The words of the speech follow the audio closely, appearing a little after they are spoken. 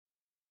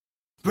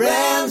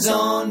Brands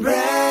on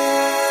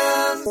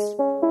Brands.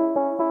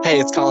 Hey,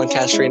 it's Colin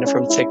Castrina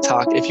from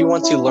TikTok. If you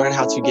want to learn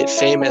how to get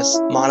famous,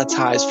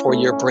 monetize for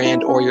your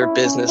brand or your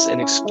business, and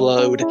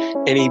explode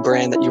any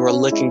brand that you are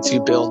looking to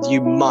build,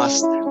 you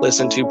must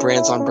listen to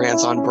Brands on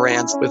Brands on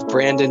Brands with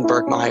Brandon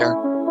Birkmeyer.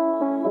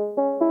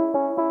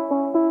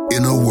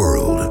 In a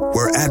world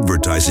where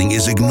advertising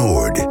is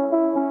ignored,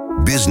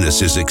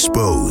 business is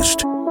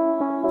exposed,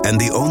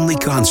 and the only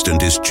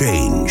constant is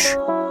change,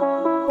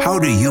 how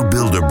do you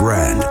build a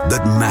brand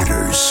that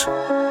matters?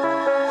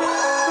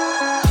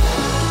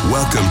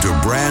 Welcome to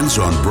Brands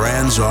on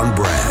Brands on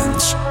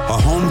Brands, a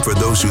home for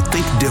those who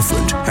think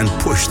different and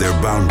push their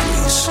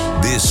boundaries.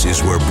 This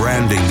is where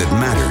branding that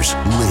matters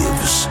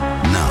lives.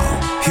 Now,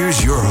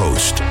 here's your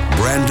host,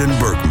 Brandon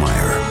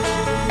Birkmeyer.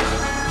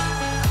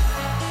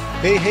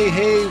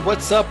 Hey,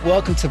 what's up?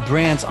 Welcome to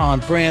Brands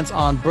on Brands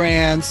on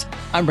Brands.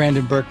 I'm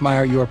Brandon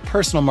Birkmeyer, your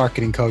personal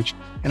marketing coach,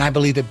 and I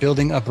believe that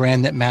building a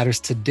brand that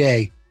matters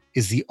today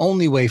is the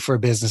only way for a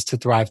business to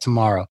thrive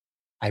tomorrow.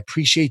 I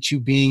appreciate you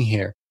being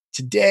here.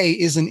 Today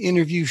is an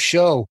interview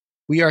show.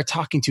 We are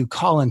talking to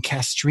Colin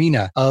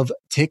Castrina of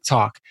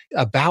TikTok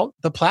about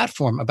the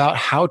platform, about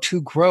how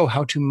to grow,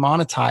 how to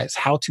monetize,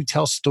 how to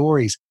tell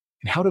stories,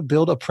 and how to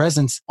build a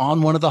presence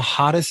on one of the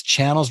hottest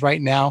channels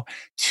right now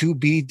to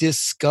be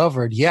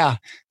discovered. Yeah,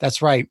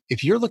 that's right.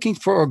 If you're looking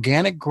for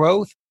organic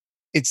growth,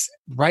 it's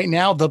right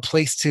now the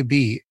place to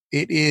be.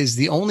 It is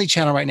the only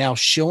channel right now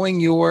showing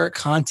your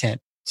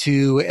content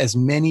to as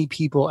many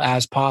people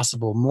as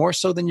possible, more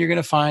so than you're going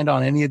to find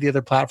on any of the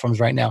other platforms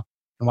right now.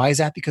 And why is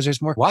that? Because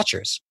there's more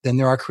watchers than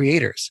there are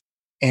creators.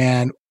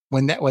 And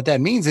what that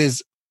means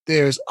is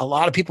there's a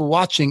lot of people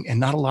watching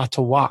and not a lot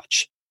to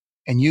watch.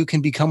 And you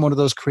can become one of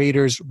those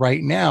creators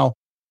right now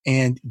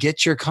and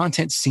get your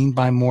content seen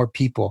by more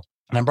people.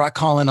 And I brought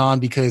Colin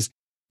on because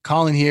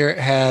Colin here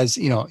has,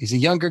 he's a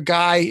younger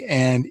guy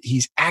and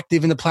he's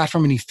active in the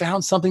platform and he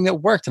found something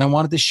that worked. And I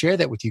wanted to share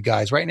that with you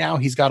guys. Right now,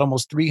 he's got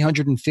almost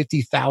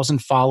 350,000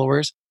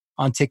 followers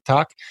on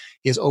TikTok.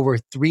 He has over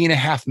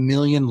 3.5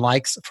 million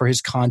likes for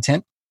his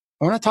content.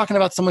 And we're not talking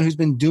about someone who's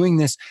been doing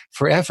this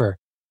forever.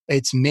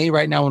 It's May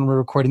right now when we're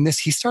recording this.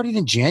 He started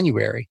in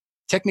January.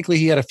 Technically,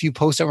 he had a few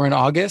posts that were in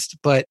August,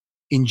 but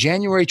in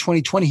January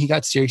 2020, he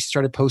got serious. He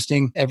started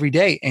posting every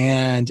day.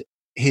 And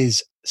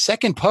his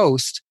second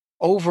post,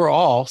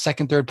 overall,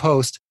 third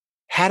post,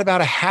 had about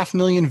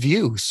 500,000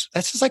 views.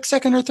 That's his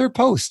second or third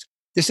post.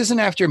 This isn't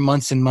after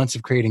months and months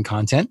of creating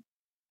content.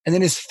 And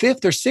then his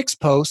fifth or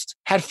sixth post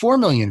had 4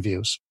 million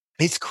views.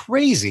 It's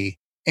crazy.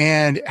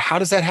 And how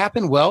does that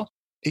happen? Well,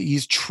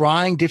 he's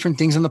trying different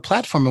things on the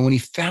platform. And when he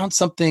found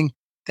something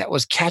that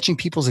was catching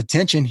people's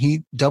attention,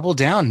 he doubled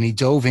down and he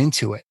dove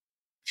into it.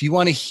 If you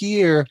want to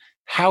hear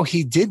how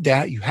he did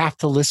that, you have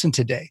to listen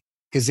today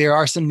because there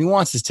are some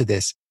nuances to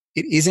this.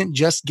 It isn't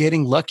just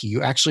getting lucky.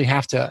 You actually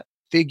have to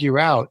figure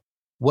out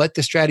what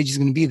the strategy is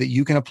going to be that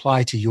you can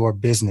apply to your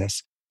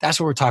business. That's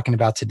what we're talking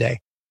about today.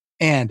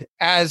 And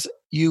as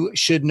you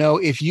should know,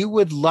 if you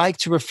would like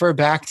to refer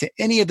back to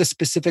any of the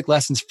specific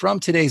lessons from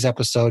today's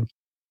episode,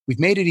 we've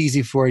made it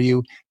easy for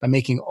you by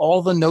making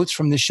all the notes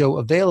from the show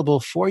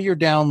available for your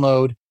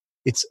download.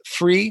 It's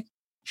free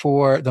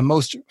for the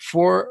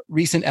 4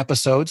 recent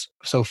episodes.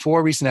 So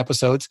 4 recent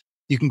episodes.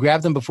 You can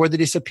grab them before they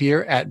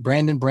disappear at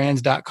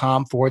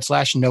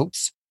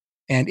brandonbrands.com/notes.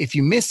 And if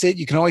you miss it,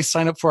 you can always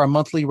sign up for our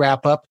monthly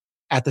wrap up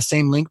at the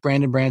same link,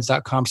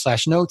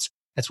 brandonbrands.com/notes.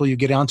 That's where you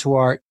get onto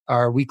our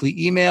weekly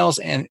emails.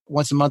 And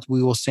once a month,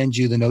 we will send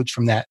you the notes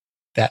from that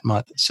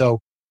month.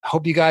 So I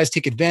hope you guys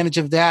take advantage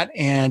of that.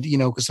 And,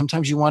 because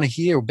sometimes you want to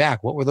hear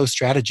back, what were those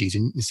strategies?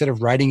 And instead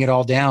of writing it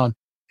all down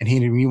and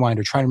hitting rewind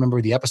or trying to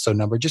remember the episode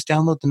number, just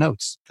download the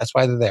notes. That's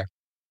why they're there.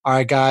 All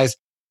right, guys,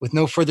 with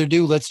no further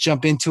ado, let's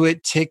jump into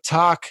it.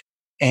 TikTok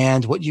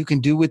and what you can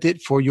do with it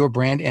for your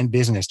brand and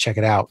business. Check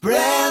it out.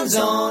 Brands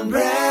on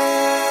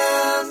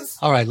Brands.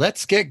 All right,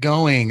 let's get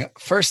going.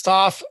 First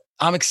off,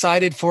 I'm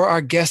excited for our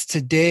guest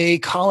today.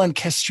 Colin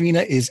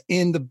Castrina is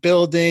in the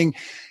building.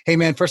 Hey,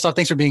 man, first off,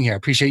 thanks for being here. I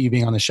appreciate you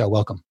being on the show.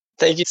 Welcome.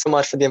 Thank you so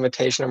much for the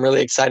invitation. I'm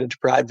really excited to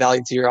provide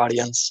value to your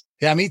audience.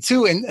 Yeah, me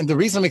too. And the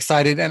reason I'm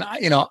excited, and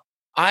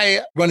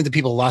I run into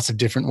people lots of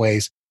different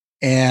ways.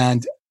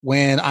 And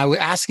when I was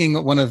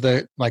asking one of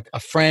a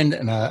friend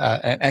and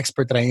an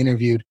expert that I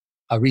interviewed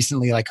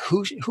recently,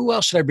 who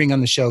else should I bring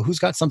on the show? Who's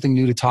got something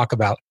new to talk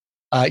about?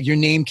 Your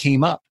name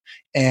came up,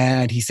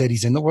 and he said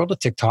he's in the world of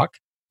TikTok.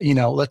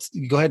 Let's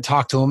go ahead and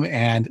talk to him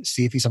and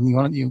see if he's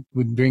something you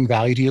would bring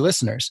value to your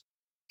listeners.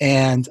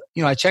 And,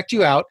 I checked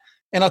you out,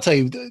 and I'll tell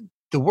you,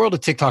 the world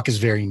of TikTok is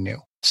very new.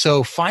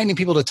 So finding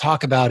people to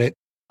talk about it,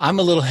 I'm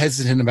a little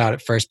hesitant about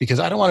it first because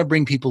I don't want to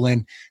bring people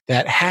in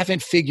that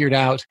haven't figured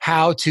out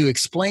how to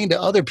explain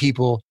to other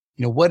people,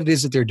 what it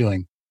is that they're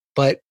doing.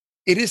 But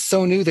it is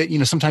so new that,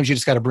 sometimes you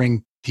just got to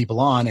bring people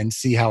on and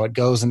see how it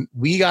goes. And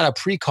we got a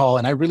pre-call,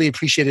 and I really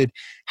appreciated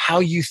how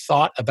you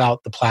thought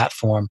about the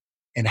platform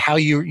and how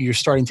you're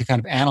starting to kind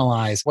of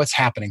analyze what's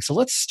happening. So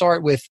let's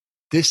start with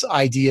this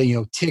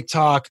idea.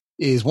 TikTok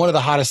is one of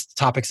the hottest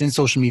topics in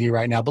social media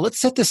right now, but let's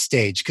set the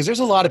stage because there's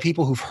a lot of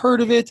people who've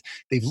heard of it.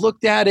 They've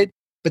looked at it,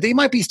 but they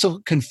might be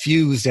still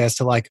confused as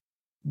to like,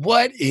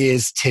 what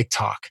is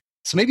TikTok?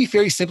 So maybe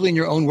very simply in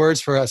your own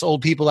words for us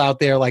old people out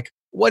there, like,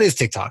 what is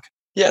TikTok?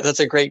 Yeah, that's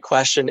a great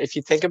question. If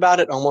you think about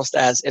it almost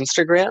as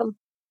Instagram,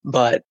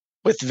 but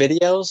with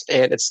videos,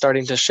 and it's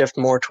starting to shift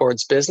more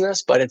towards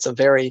business, but it's a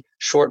very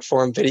short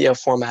form video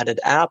formatted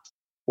app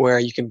where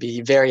you can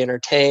be very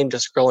entertained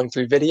just scrolling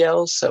through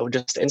videos. So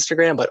just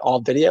Instagram, but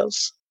all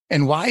videos.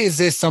 And why is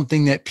this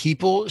something that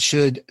people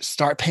should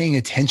start paying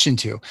attention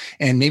to?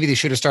 And maybe they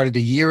should have started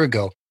a year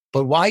ago,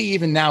 but why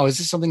even now? Is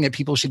this something that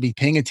people should be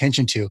paying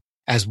attention to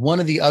as one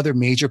of the other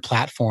major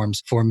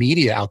platforms for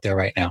media out there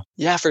right now?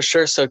 Yeah, for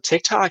sure. So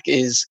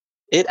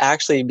it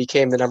actually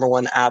became the number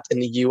one app in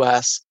the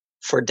US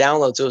for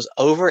downloads. It was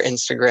over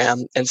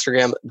Instagram.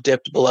 Instagram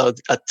dipped below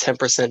a 10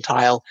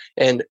 percentile,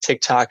 and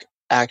TikTok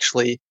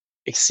actually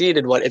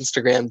exceeded what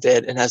Instagram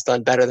did and has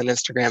done better than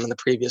Instagram in the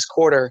previous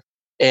quarter.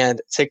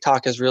 And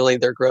TikTok is really,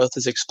 their growth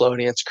is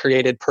exploding. It's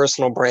created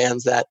personal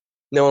brands that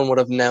no one would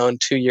have known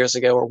 2 years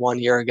ago or 1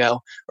 year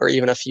ago, or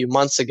even a few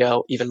months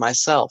ago, even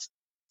myself.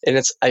 And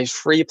it's a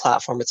free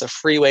platform. It's a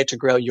free way to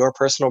grow your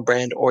personal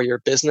brand or your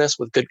business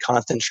with good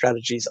content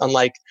strategies.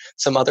 Unlike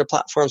some other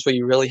platforms where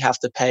you really have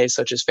to pay,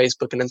 such as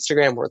Facebook and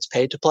Instagram, where it's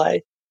paid to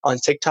play, on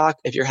TikTok,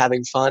 if you're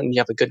having fun and you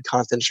have a good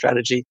content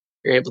strategy,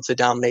 you're able to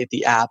dominate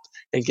the app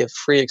and give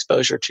free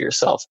exposure to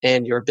yourself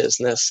and your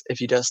business if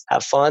you just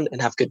have fun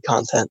and have good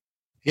content.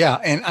 Yeah.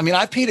 And I mean,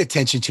 I've paid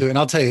attention to it, and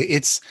I'll tell you,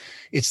 it's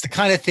the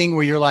kind of thing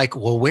where you're like,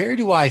 well, where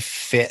do I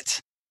fit?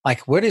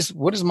 Like, what is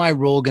my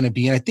role going to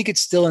be? And I think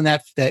it's still in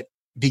that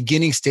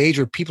beginning stage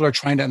where people are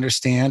trying to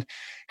understand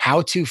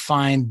how to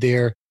find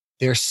their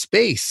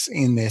space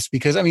in this.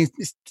 Because I mean,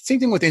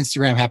 same thing with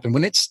Instagram happened.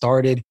 When it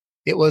started,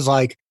 it was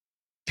like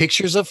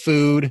pictures of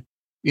food,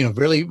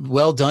 really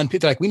well done.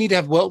 They're like, we need to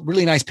have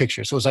really nice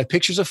pictures. So it was like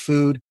pictures of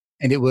food,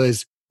 and it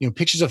was,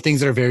 pictures of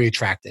things that are very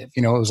attractive.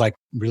 It was like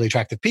really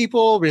attractive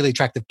people, really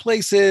attractive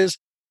places.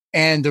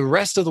 And the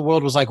rest of the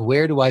world was like,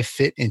 where do I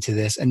fit into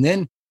this? And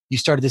then you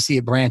started to see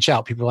it branch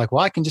out. People are like,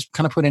 well, I can just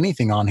kind of put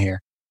anything on here.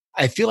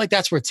 I feel like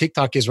that's where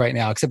TikTok is right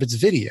now, except it's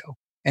video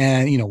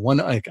and, one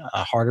like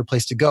a harder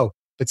place to go.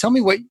 But tell me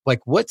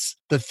what's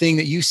the thing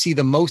that you see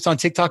the most on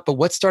TikTok, but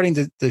what's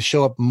starting to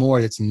show up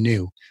more that's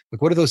new?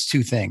 Like, what are those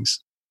two things?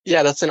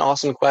 Yeah, that's an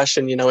awesome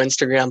question.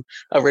 Instagram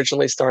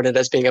originally started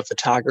as being a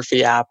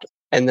photography app,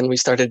 and then we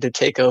started to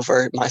take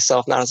over.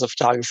 Myself, not as a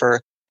photographer,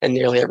 and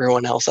nearly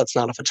everyone else that's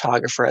not a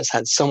photographer has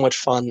had so much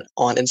fun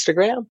on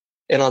Instagram.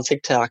 And on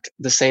TikTok,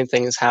 the same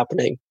thing is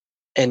happening.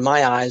 In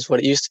my eyes, what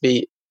it used to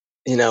be,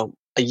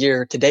 a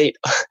year to date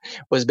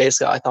was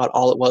basically, I thought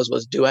all it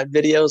was duet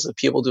videos of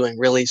people doing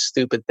really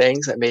stupid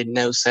things that made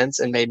no sense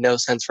and made no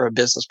sense for a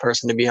business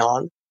person to be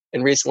on.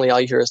 And recently all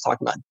you hear is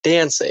talking about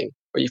dancing,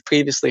 where you've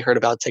previously heard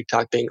about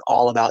TikTok being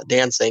all about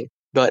dancing,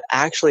 but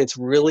actually it's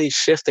really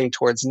shifting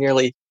towards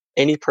nearly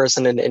any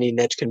person in any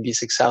niche can be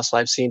successful.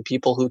 I've seen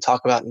people who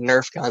talk about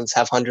Nerf guns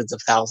have hundreds of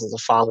thousands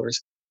of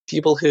followers.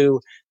 People who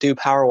do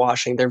power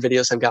washing, their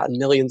videos have gotten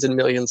millions and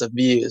millions of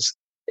views.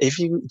 If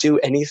you do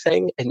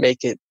anything and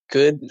make it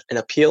good and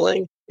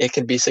appealing, it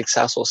can be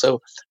successful.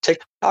 So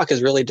TikTok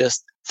is really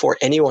just for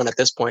anyone at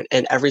this point,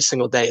 and every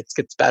single day it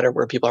gets better,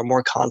 where people are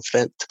more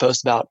confident to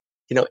post about,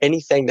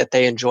 anything that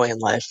they enjoy in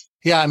life.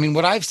 Yeah. I mean,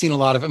 what I've seen a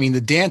lot of,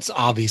 the dance,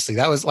 obviously,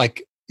 that was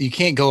like, you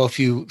can't go a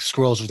few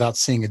scrolls without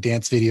seeing a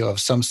dance video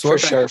of some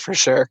sort. For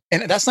sure.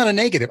 And that's not a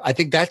negative. I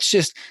think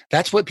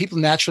that's what people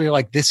naturally are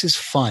like, this is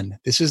fun.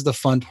 This is the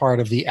fun part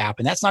of the app.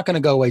 And that's not going to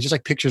go away. Just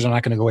like pictures are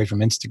not going to go away from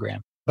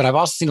Instagram. But I've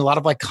also seen a lot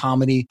of like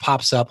comedy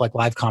pops up, like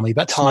live comedy.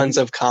 But tons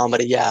of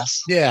comedy,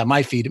 yes. Yeah,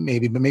 my feed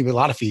maybe, but maybe a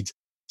lot of feeds.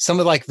 Some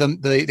of like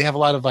they have a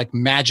lot of like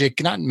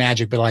magic, not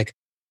magic, but like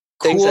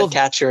things that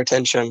catch your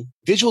attention.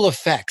 Visual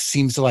effects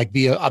seems to like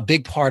be a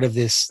big part of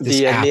this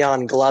the app.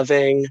 Neon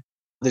gloving,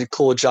 the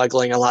cool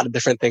juggling, a lot of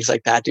different things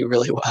like that do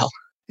really well.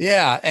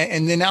 Yeah,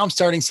 and then now I'm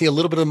starting to see a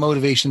little bit of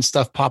motivation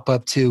stuff pop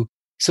up too.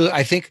 So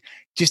I think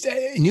just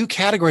new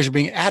categories are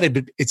being added,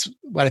 but it's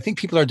what I think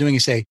people are doing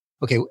is say,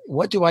 okay,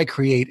 what do I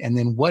create? And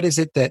then what is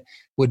it that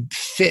would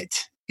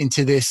fit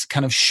into this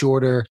kind of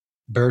shorter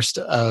burst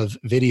of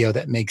video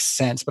that makes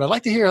sense? But I'd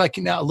like to hear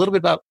now a little bit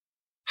about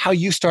how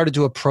you started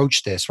to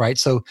approach this, right?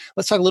 So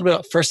let's talk a little bit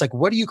about first, like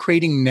what are you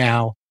creating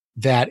now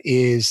that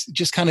is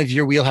just kind of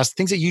your wheelhouse,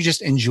 things that you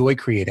just enjoy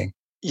creating?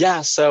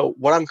 Yeah. So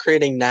what I'm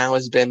creating now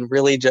has been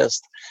really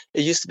just,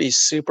 it used to be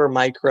super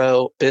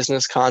micro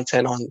business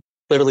content on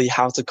literally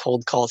how to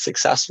cold call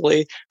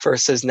successfully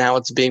versus now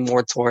it's being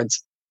more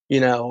towards,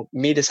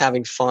 me just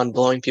having fun,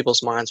 blowing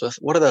people's minds with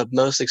what are the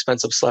most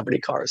expensive celebrity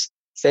cars,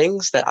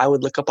 things that I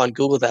would look up on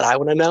Google that I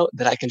want to know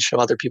that I can show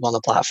other people on the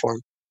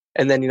platform.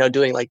 And then,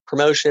 doing like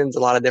promotions, a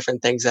lot of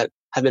different things that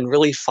have been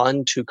really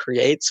fun to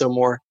create. So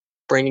more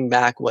bringing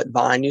back what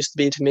Vine used to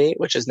be to me,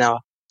 which is now,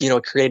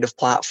 a creative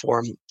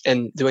platform,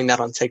 and doing that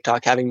on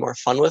TikTok, having more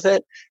fun with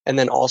it. And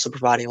then also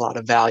providing a lot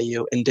of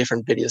value in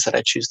different videos that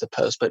I choose to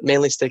post, but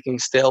mainly sticking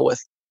still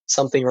with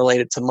something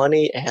related to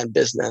money and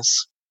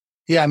business.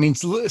 Yeah. I mean,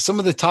 some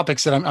of the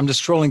topics that I'm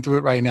just scrolling through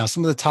it right now,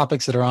 some of the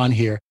topics that are on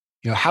here,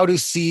 how to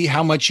see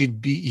how much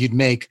you'd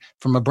make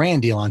from a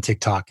brand deal on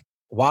TikTok,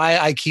 why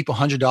I keep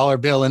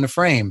 $100 bill in a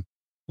frame,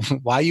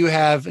 why you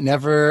have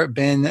never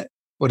been,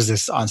 what is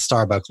this on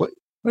Starbucks? What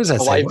does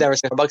that say? Why you've never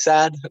seen a Starbucks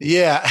ad?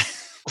 Yeah.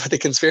 With the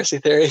conspiracy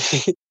theory.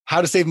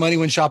 How to save money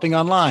when shopping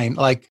online,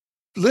 like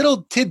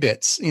little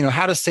tidbits,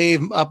 how to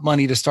save up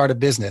money to start a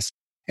business.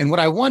 And what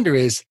I wonder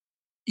is,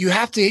 you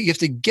have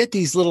to get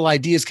these little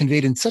ideas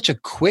conveyed in such a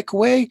quick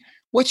way.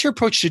 What's your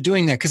approach to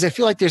doing that? Because I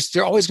feel like there's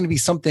always going to be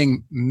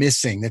something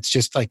missing. That's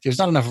just like there's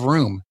not enough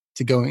room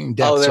to go in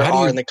depth. Oh, there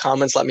are in the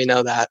comments. Let me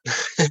know that.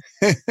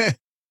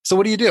 So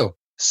what do you do?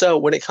 So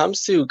when it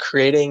comes to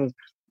creating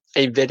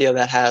a video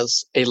that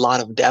has a lot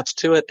of depth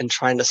to it and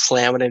trying to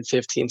slam it in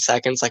 15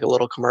 seconds like a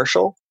little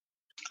commercial,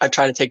 I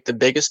try to take the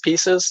biggest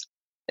pieces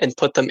and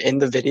put them in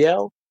the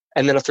video.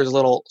 And then if there's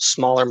little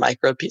smaller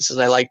micro pieces,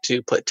 I like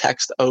to put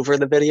text over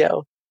the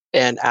video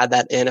and add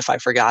that in if I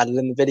forgot it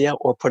in the video,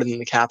 or put it in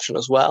the caption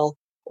as well.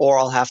 Or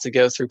I'll have to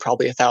go through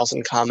probably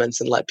 1,000 comments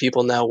and let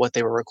people know what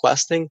they were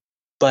requesting.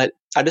 But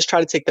I just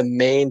try to take the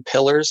main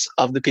pillars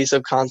of the piece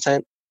of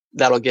content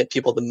that'll get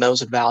people the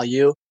most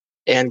value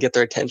and get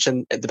their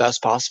attention in the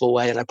best possible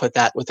way. And I put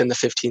that within the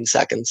 15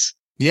 seconds.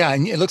 Yeah.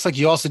 And it looks like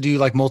you also do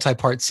like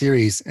multi-part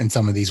series in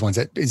some of these ones.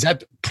 Is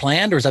that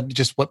planned, or is that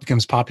just what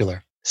becomes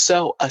popular?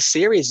 So a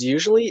series,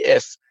 usually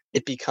if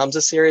it becomes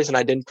a series and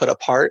I didn't put a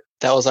part,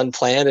 that was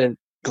unplanned and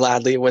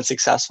gladly it went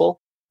successful.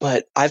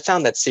 But I've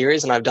found that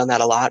series, and I've done that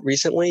a lot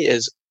recently,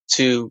 is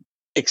to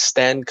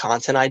extend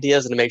content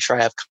ideas and to make sure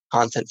I have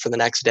content for the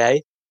next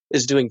day,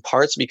 is doing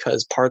parts,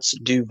 because parts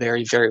do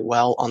very, very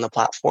well on the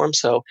platform.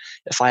 So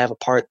if I have a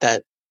part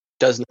that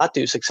does not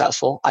do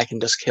successful, I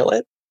can just kill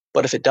it.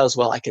 But if it does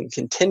well, I can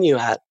continue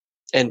at.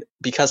 And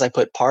because I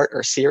put part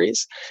or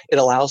series, it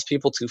allows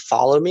people to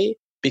follow me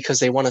because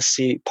they want to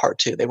see part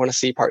 2. They want to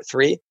see part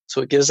 3.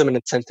 So it gives them an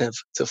incentive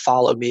to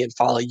follow me and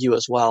follow you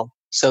as well.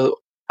 So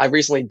I've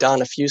recently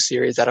done a few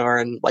series that are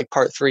in like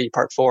part 3,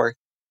 part 4,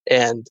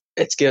 and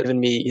it's given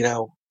me,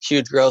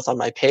 huge growth on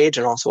my page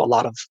and also a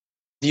lot of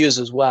views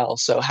as well.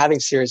 So having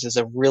series is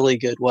a really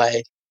good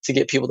way to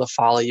get people to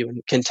follow you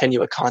and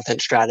continue a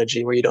content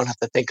strategy where you don't have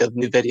to think of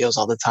new videos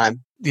all the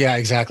time. Yeah,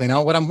 exactly.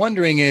 Now, what I'm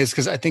wondering is,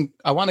 because I think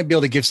I want to be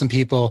able to give some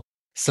people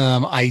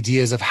some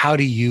ideas of how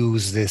to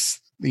use this,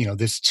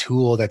 this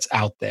tool that's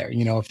out there.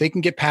 If they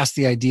can get past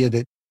the idea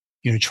that,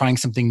 trying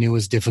something new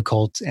is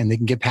difficult, and they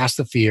can get past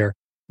the fear,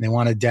 and they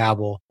want to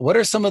dabble. What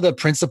are some of the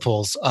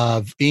principles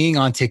of being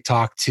on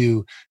TikTok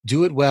to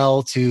do it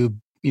well, to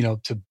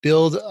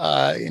build,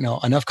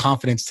 enough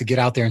confidence to get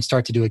out there and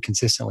start to do it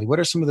consistently? What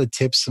are some of the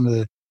tips, some of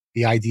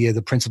the idea,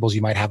 the principles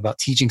you might have about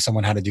teaching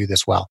someone how to do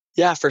this well?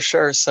 Yeah, for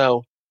sure.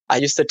 So I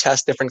used to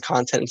test different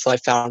content until I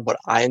found what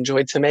I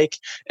enjoyed to make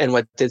and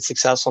what did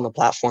successful on the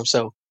platform.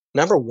 So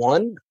number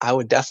one, I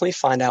would definitely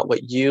find out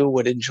what you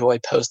would enjoy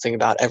posting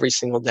about every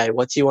single day.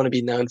 What do you want to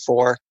be known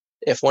for?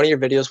 If one of your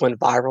videos went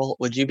viral,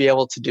 would you be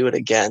able to do it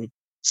again?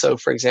 So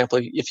for example,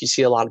 if you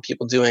see a lot of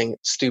people doing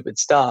stupid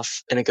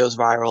stuff and it goes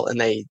viral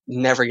and they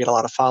never get a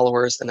lot of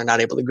followers and they're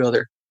not able to grow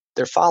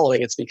their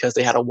following, it's because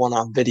they had a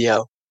one-off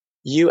video.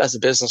 You as a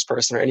business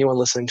person or anyone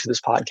listening to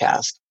this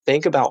podcast,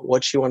 think about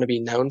what you want to be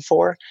known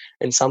for,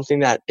 and something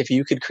that if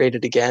you could create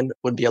it again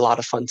would be a lot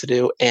of fun to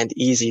do and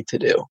easy to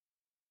do.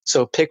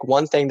 So pick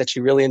one thing that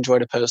you really enjoy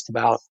to post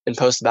about and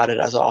post about it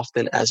as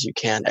often as you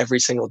can every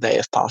single day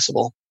if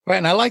possible. Right.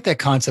 And I like that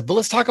concept, but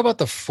let's talk about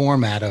the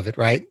format of it,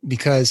 right?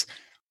 Because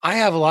I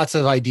have lots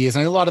of ideas.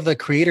 And a lot of the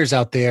creators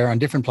out there on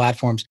different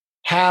platforms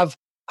have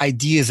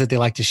ideas that they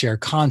like to share,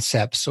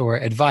 concepts or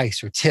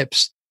advice or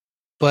tips.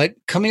 But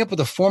coming up with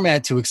a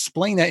format to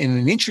explain that in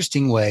an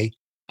interesting way,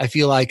 I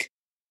feel like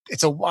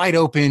it's a wide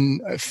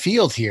open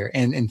field here.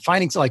 And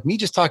finding, like me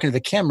just talking to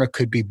the camera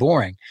could be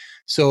boring.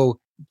 So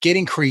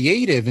getting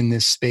creative in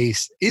this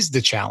space is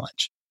the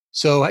challenge.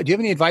 So do you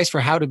have any advice for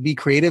how to be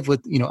creative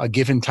with, a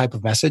given type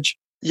of message?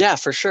 Yeah,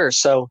 for sure.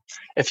 So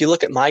if you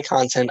look at my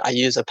content, I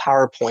use a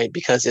PowerPoint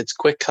because it's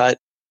quick cut.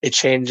 It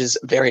changes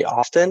very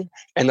often.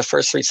 And the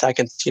first 3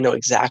 seconds, you know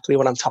exactly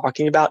what I'm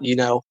talking about. You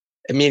know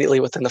immediately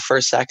within the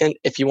first second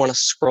if you want to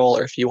scroll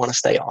or if you want to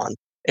stay on.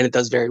 And it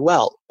does very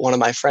well. One of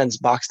my friends,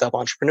 Boxed Up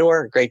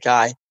Entrepreneur, great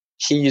guy,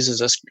 he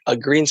uses a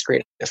green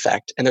screen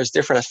effect. And there's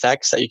different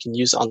effects that you can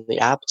use on the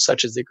app,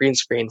 such as the green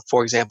screen.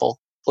 For example,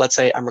 let's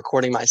say I'm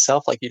recording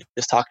myself like you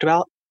just talked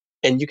about,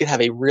 and you could have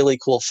a really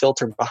cool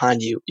filter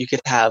behind you. You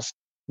could have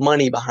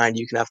money behind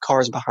you. You can have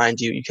cars behind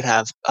you. You could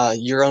have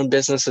your own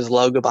business's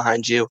logo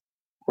behind you,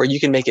 where you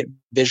can make it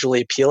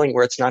visually appealing,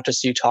 where it's not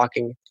just you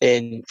talking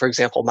in, for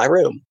example, my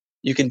room.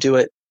 You can do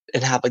it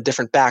and have a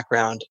different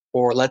background.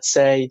 Or let's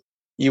say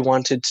you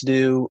wanted to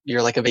do,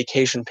 you're like a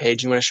vacation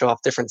page. You want to show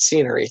off different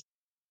scenery.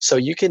 So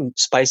you can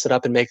spice it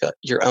up and make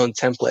your own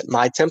template.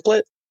 My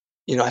template,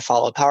 I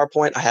follow a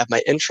PowerPoint. I have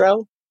my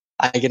intro.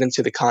 I get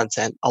into the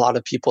content. A lot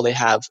of people, they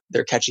have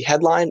their catchy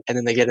headline and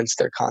then they get into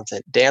their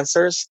content.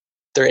 Dancers,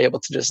 they're able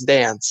to just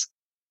dance.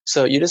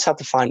 So you just have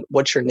to find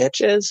what your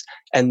niche is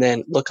and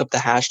then look up the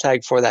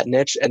hashtag for that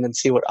niche and then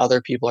see what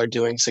other people are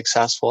doing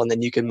successful. And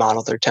then you can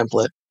model their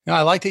template. Now,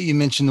 I like that you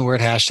mentioned the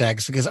word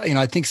hashtags because,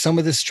 I think some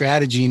of the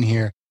strategy in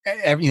here,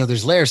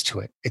 there's layers to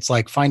it. It's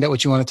like find out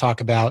what you want to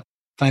talk about,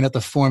 find out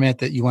the format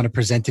that you want to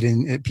present it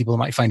in, that people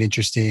might find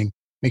interesting.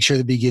 Make sure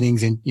the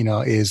beginnings and,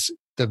 is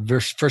the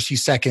first few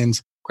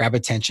seconds, grab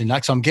attention.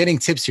 So I'm getting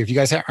tips here. If you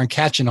guys aren't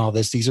catching all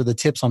this, these are the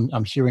tips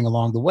I'm hearing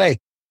along the way.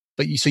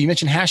 But so you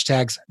mentioned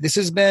hashtags. This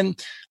has been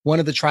one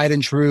of the tried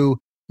and true,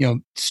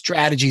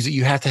 strategies that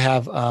you have to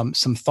have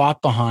some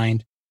thought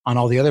behind on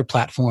all the other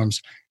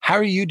platforms. How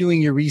are you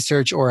doing your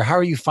research, or how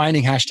are you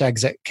finding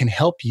hashtags that can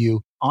help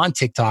you on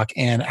TikTok,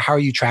 and how are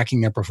you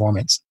tracking their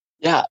performance?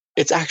 Yeah,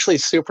 it's actually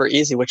super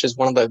easy, which is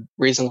one of the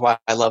reasons why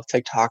I love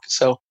TikTok.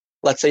 So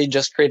let's say you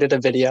just created a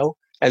video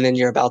and then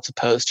you're about to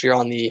post. You're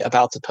on the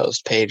about to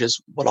post page is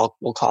what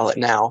we'll call it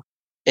now.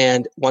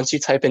 And once you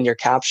type in your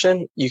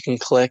caption, you can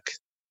click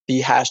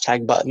the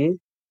hashtag button.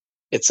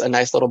 It's a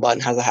nice little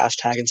button, has a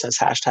hashtag and says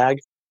hashtag.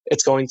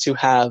 It's going to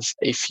have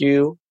a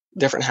few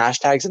different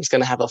hashtags and it's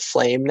going to have a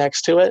flame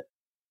next to it.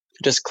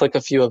 Just click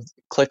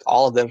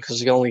all of them because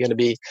there's only going to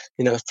be,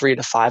 3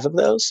 to 5 of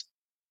those.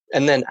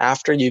 And then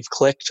after you've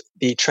clicked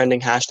the trending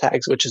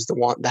hashtags, which is the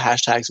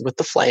hashtags with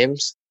the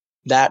flames,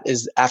 that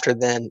is after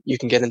then you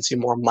can get into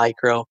more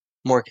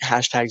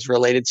hashtags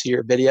related to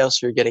your video.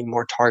 So you're getting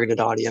more targeted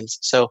audience.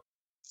 So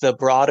the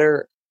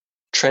broader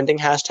trending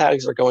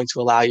hashtags are going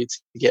to allow you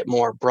to get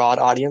more broad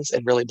audience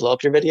and really blow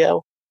up your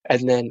video.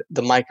 And then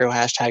the micro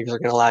hashtags are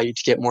going to allow you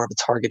to get more of a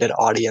targeted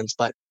audience,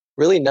 but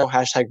really no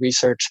hashtag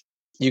research.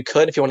 You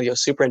could if you want to go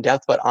super in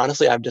depth, but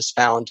honestly, I've just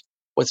found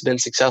what's been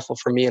successful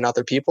for me and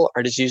other people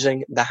are just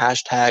using the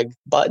hashtag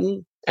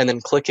button and then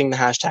clicking the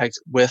hashtags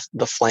with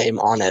the flame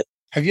on it.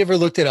 Have you ever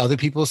looked at other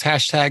people's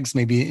hashtags,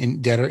 maybe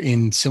that are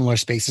in similar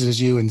spaces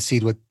as you, and see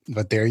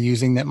what they're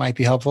using that might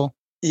be helpful?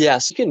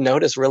 Yes, you can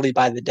notice really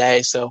by the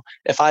day. So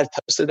if I've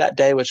posted that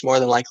day, which more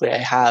than likely I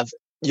have,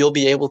 you'll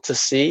be able to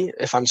see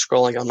if I'm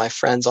scrolling on my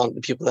friends, on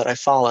the people that I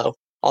follow,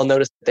 I'll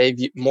notice that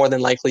they've more than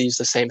likely used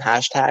the same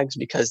hashtags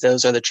because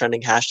those are the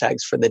trending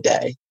hashtags for the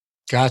day.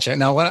 Gotcha.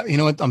 Now, what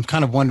I'm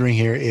kind of wondering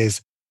here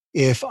is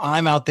if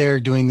I'm out there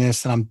doing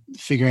this and I'm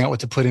figuring out what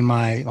to put in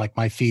my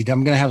feed,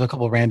 I'm going to have a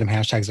couple of random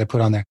hashtags I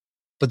put on there.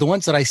 But the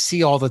ones that I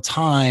see all the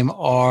time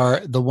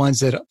are the ones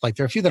that, there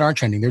are a few that aren't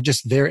trending. They're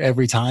just there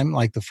every time,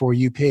 like the For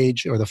You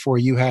page or the For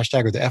You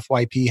hashtag or the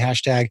FYP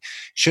hashtag.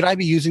 Should I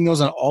be using those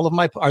on all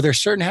of are there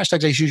certain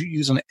hashtags I should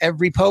use on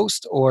every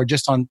post or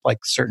just on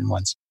certain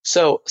ones?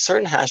 So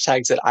certain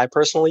hashtags that I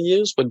personally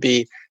use would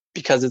be,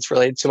 because it's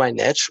related to my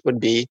niche, would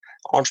be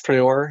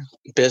entrepreneur,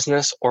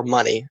 business, or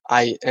money.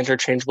 I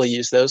interchangeably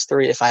use those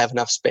 3 if I have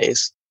enough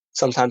space.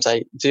 Sometimes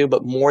I do,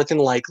 but more than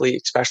likely,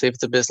 especially if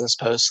it's a business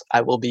post,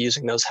 I will be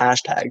using those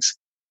hashtags.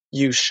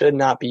 You should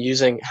not be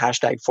using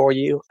hashtag For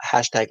You,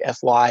 hashtag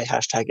FY,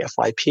 hashtag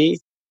FYP.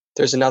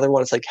 There's another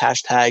one. It's like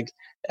hashtag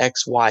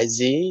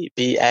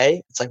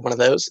XYZBA. It's like one of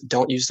those.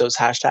 Don't use those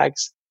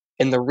hashtags.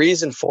 And the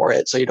reason for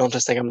it, so you don't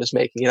just think I'm just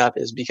making it up,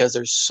 is because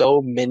there's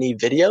so many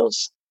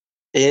videos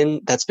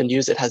that's been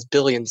used. It has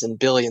billions and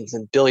billions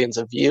and billions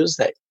of views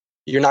that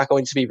you're not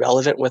going to be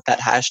relevant with that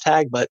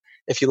hashtag. But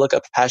if you look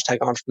up hashtag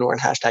entrepreneur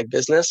and hashtag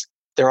business,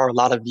 there are a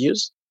lot of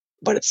views,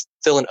 but it's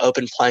still an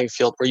open playing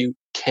field where you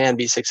can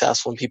be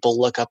successful when people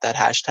look up that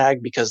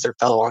hashtag because they're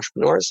fellow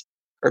entrepreneurs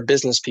or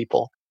business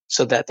people,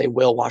 so that they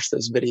will watch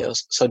those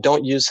videos. So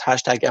don't use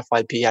hashtag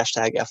FYP,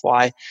 hashtag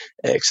FY,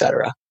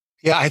 etc.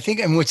 Yeah, I think,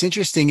 and what's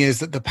interesting is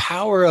that the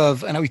power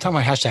of, and we talk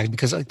about hashtags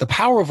because the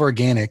power of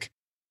organic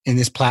in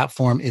this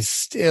platform is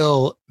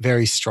still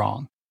very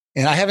strong.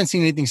 And I haven't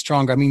seen anything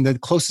stronger. I mean, the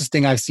closest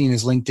thing I've seen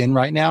is LinkedIn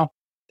right now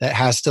that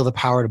has still the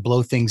power to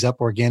blow things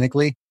up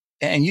organically.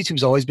 And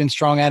YouTube's always been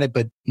strong at it,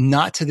 but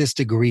not to this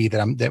degree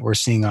that we're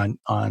seeing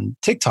on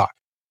TikTok.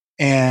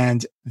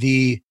 And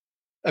I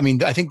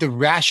think the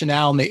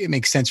rationale it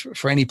makes sense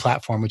for any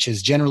platform, which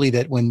is generally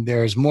that when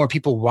there's more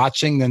people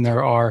watching than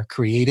there are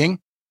creating,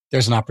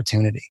 there's an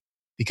opportunity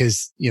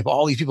because you have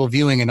all these people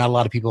viewing and not a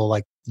lot of people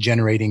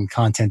generating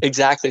content.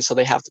 Exactly. So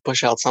they have to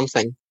push out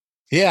something.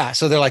 Yeah.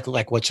 So they're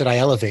like, what should I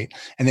elevate?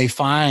 And they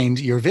find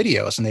your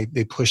videos and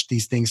they push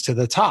these things to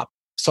the top.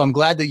 So I'm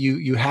glad that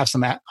you have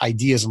some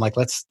ideas and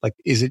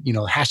is it,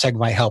 hashtag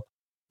might help.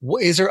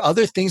 Is there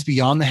other things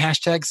beyond the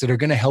hashtags that are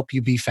going to help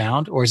you be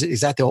found, or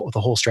is that the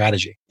whole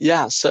strategy?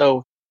 Yeah.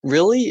 So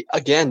really,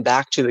 again,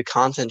 back to the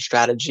content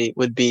strategy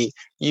would be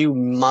you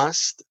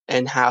must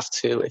and have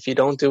to. If you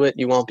don't do it,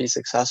 you won't be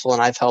successful.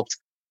 And I've helped,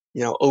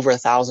 over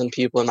 1,000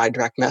 people in my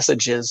direct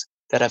messages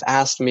that have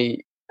asked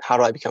me, how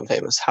do I become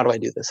famous? How do I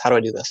do this? How do I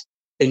do this?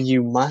 And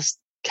you must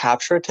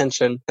capture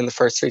attention in the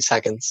first 3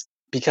 seconds.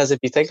 Because if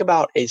you think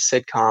about a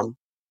sitcoms,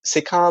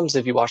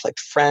 if you watch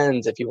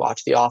Friends, if you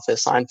watch The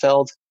Office,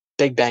 Seinfeld,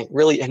 Big Bang,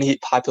 really any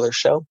popular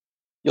show,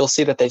 you'll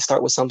see that they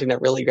start with something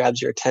that really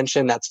grabs your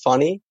attention, that's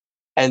funny.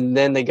 And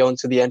then they go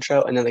into the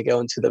intro and then they go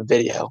into the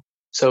video.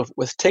 So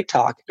with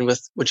TikTok and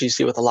with what you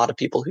see with a lot of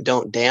people who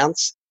don't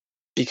dance,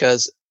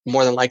 because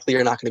more than likely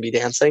you're not going to be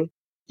dancing,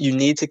 you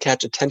need to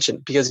catch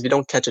attention, because if you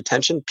don't catch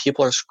attention,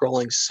 people are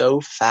scrolling so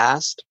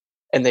fast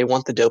and they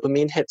want the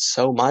dopamine hit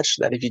so much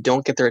that if you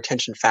don't get their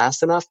attention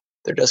fast enough,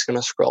 they're just going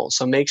to scroll.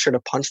 So make sure to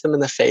punch them in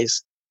the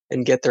face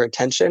and get their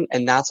attention.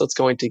 And that's what's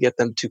going to get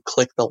them to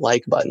click the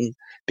like button,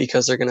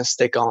 because they're going to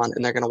stick on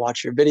and they're going to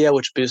watch your video,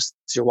 which boosts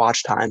your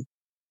watch time.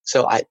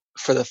 So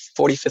for the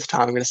 45th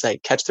time, I'm going to say,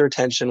 catch their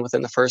attention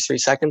within the first 3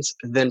 seconds,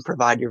 then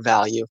provide your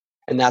value.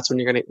 And that's when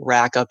you're going to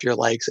rack up your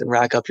likes and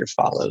rack up your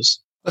follows.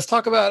 Let's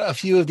talk about a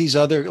few of these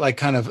other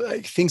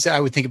things that I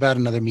would think about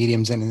in other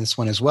mediums and in this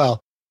one as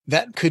well.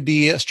 That could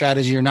be a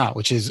strategy or not,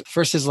 which is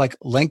first is like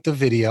length of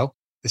video.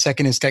 The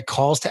second is like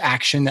calls to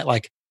action that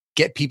like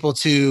get people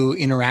to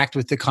interact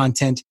with the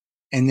content,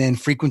 and then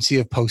frequency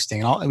of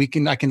posting.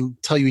 And I can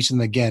tell you each of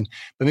them again,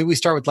 but maybe we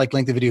start with like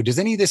length of video. Does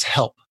any of this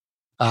help?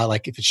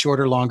 Like if it's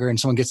shorter, longer, and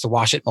someone gets to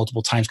watch it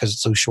multiple times because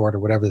it's so short or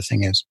whatever the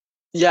thing is?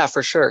 Yeah,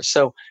 for sure.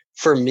 So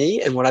for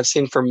me, and what I've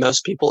seen for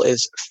most people,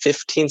 is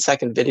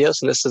 15-second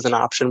videos. And this is an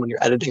option when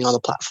you're editing on the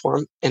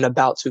platform and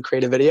about to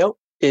create a video,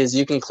 is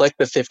you can click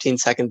the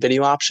 15-second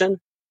video option.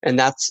 And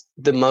that's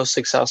the most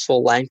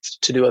successful length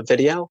to do a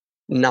video,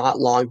 not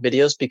long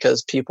videos,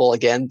 because people,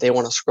 again, they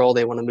want to scroll,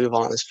 they want to move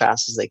on as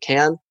fast as they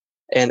can,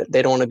 and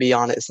they don't want to be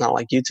on it. It's not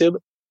like YouTube.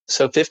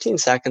 So 15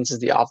 seconds is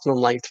the optimum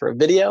length for a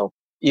video,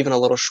 even a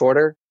little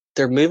shorter.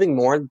 They're moving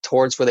more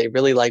towards where they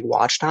really like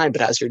watch time.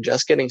 But as you're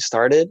just getting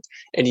started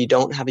and you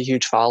don't have a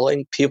huge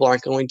following, people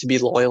aren't going to be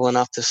loyal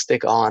enough to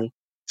stick on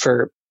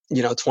for,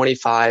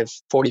 25,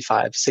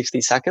 45,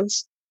 60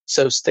 seconds.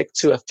 So stick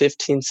to a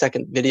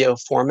 15-second video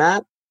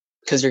format,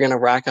 because you're going to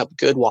rack up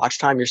good watch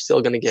time. You're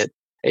still going to get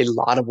a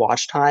lot of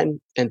watch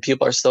time, and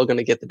people are still going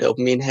to get the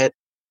dopamine hit.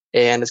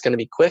 And it's going to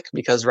be quick,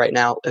 because right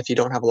now, if you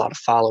don't have a lot of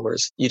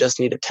followers, you just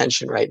need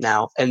attention right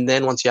now. And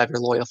then once you have your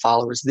loyal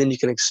followers, then you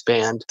can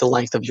expand the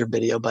length of your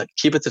video, but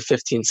keep it to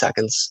 15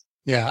 seconds.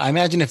 Yeah. I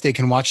imagine if they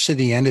can watch to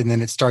the end and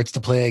then it starts to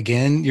play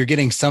again, you're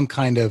getting some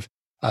kind of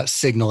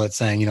signal that's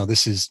saying,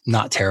 this is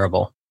not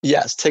terrible.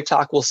 Yes.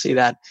 TikTok will see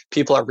that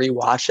people are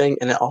rewatching,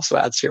 and it also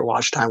adds to your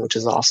watch time, which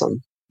is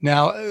awesome.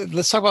 Now,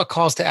 let's talk about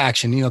calls to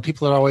action.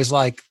 People are always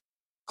like,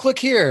 click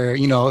here,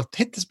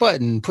 hit this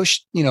button,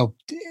 push,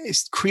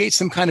 create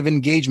some kind of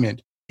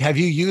engagement. Have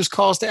you used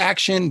calls to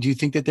action? Do you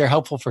think that they're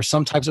helpful for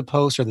some types of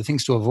posts, or the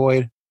things to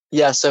avoid?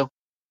 Yeah. So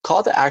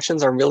call to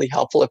actions are really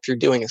helpful if you're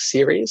doing a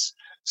series.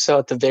 So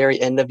at the very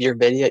end of your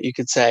video, you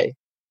could say,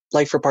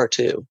 like for part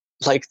 2,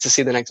 like to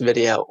see the next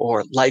video,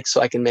 or like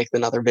so I can make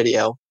another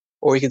video.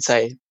 Or you could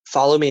say,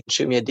 follow me and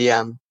shoot me a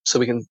DM so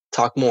we can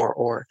talk more,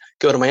 or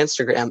go to my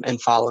Instagram and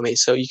follow me.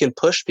 So you can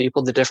push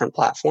people to different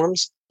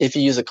platforms if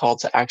you use a call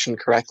to action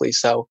correctly.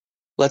 So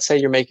let's say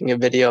you're making a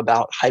video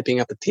about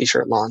hyping up a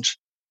t-shirt launch.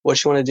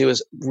 What you want to do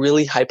is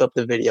really hype up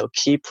the video.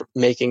 Keep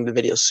making the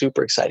video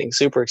super exciting,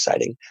 super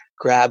exciting.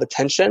 Grab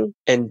attention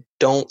and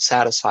don't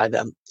satisfy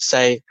them.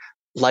 Say,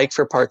 like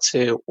for part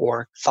 2,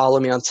 or follow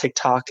me on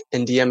TikTok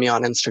and DM me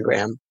on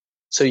Instagram.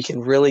 So you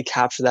can really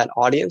capture that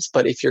audience.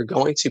 But if you're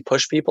going to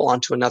push people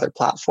onto another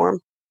platform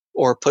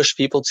or push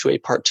people to a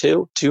part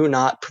 2, do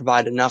not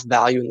provide enough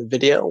value in the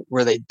video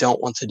where they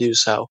don't want to do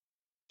so.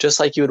 Just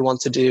like you would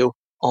want to do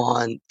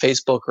on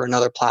Facebook or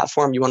another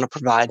platform, you want to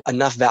provide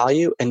enough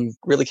value and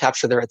really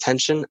capture their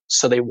attention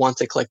so they want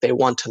to click, they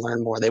want to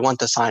learn more, they want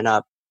to sign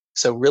up.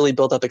 So really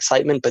build up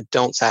excitement, but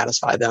don't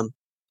satisfy them.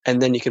 And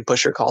then you can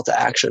push your call to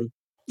action.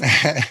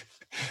 So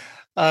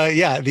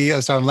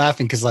I'm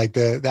laughing because like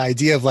the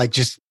idea of like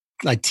just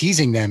like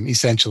teasing them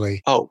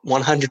essentially. Oh,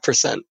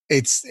 100%.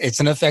 It's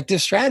an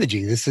effective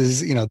strategy. This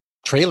is,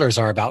 trailers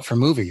are about for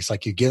movies.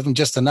 Like you give them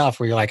just enough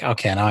where you're like,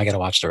 okay, now I got to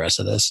watch the rest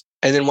of this.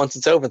 And then once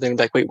it's over, they're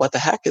like, wait, what the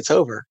heck? It's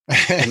over.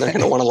 And they're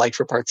going to want to like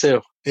for part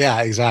 2.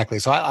 Yeah, exactly.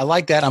 So I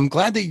like that. I'm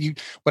glad that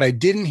what I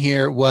didn't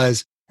hear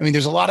was,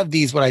 there's a lot of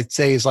these, what I'd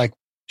say is like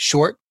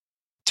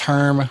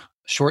short-term,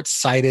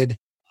 short-sighted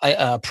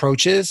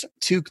approaches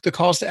to the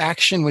calls to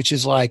action, which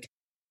is like,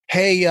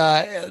 hey,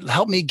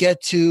 help me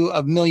get to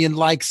 1 million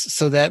likes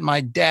so that my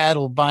dad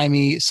will buy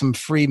me some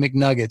free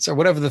McNuggets, or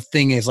whatever the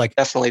thing is. Like,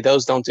 definitely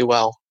those don't do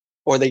well.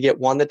 Or they get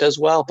one that does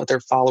well, but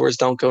their followers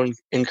don't go and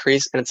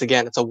increase. And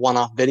it's a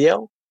one-off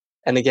video.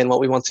 And again,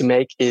 what we want to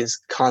make is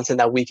content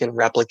that we can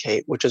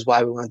replicate, which is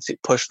why we want to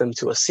push them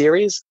to a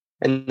series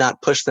and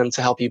not push them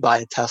to help you buy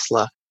a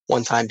Tesla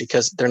one time,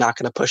 because they're not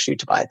going to push you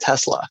to buy a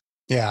Tesla.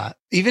 Yeah.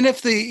 Even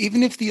if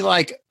the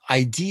like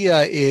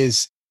idea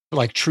is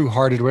like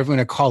true-hearted, or whatever you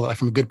want to call it, like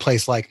from a good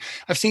place. Like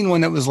I've seen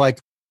one that was like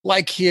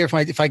here,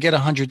 if I get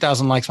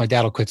 100,000 likes, my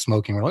dad will quit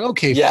smoking. We're like,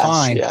 okay,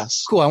 fine.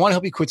 Yes. Cool. I want to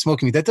help you quit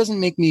smoking. That doesn't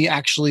make me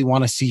actually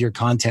want to see your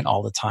content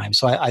all the time.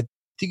 So I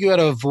think you got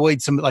to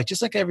avoid some, like,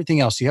 just like everything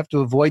else, you have to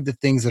avoid the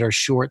things that are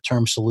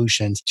short-term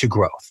solutions to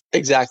growth.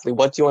 Exactly.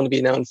 What do you want to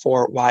be known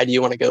for? Why do you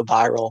want to go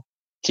viral?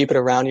 Keep it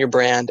around your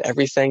brand.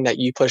 Everything that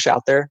you push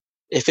out there,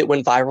 if it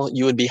went viral,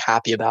 you would be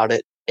happy about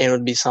it. And it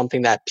would be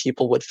something that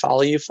people would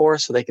follow you for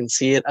so they can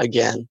see it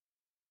again.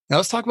 Now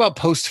let's talk about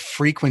post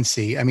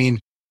frequency.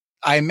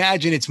 I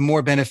imagine it's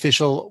more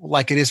beneficial,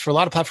 like it is for a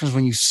lot of platforms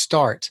when you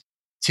start,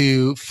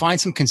 to find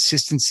some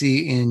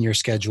consistency in your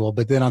schedule.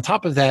 But then on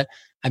top of that,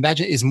 I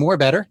imagine is more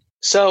better.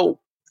 So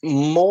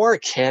more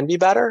can be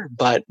better,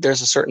 but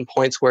there's a certain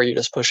points where you're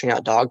just pushing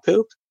out dog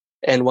poop.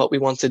 And what we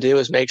want to do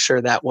is make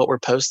sure that what we're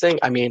posting,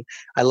 I mean,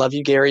 I love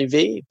you, Gary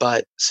V,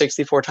 but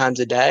 64 times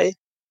a day,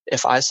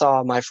 if I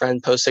saw my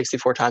friend post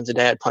 64 times a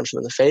day, I'd punch him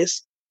in the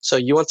face. So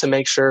you want to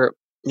make sure,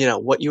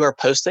 what you are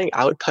posting.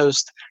 I would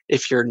post,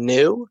 if you're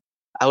new,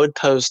 I would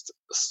post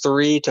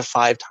 3 to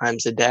 5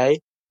 times a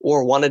day,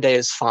 or 1 a day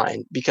is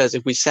fine. Because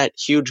if we set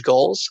huge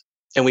goals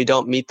and we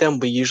don't meet them,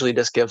 we usually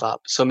just give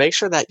up. So make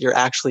sure that you're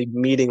actually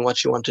meeting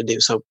what you want to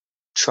do. So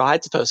try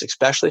to post,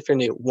 especially if you're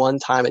new, 1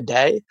 time a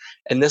day.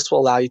 And this will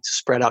allow you to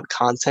spread out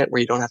content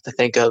where you don't have to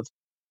think of,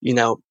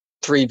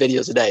 3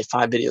 videos a day,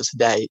 5 videos a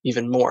day,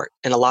 even more.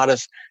 And a lot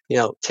of,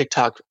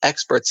 TikTok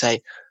experts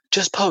say,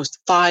 just post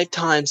 5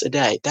 times a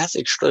day. That's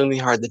extremely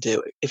hard to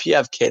do. If you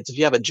have kids, if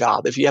you have a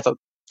job, if you have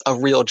a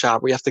real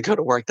job where you have to go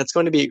to work, that's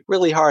going to be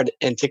really hard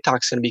and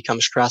TikTok's going to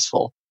become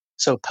stressful.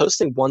 So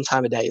posting 1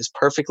 time a day is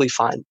perfectly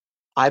fine.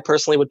 I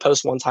personally would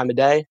post 1 time a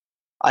day.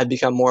 I've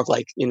become more of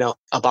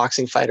a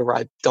boxing fighter where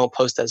I don't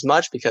post as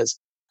much because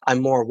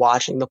I'm more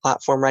watching the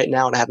platform right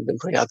now and I haven't been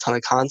putting out a ton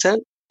of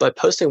content. But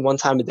posting 1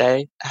 time a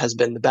day has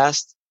been the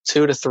best.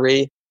 2 to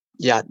 3.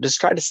 Yeah, just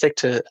try to stick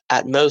to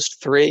at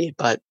most 3.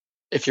 But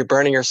if you're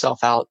burning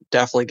yourself out,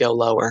 definitely go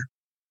lower.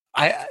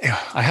 I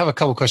have a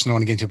couple questions I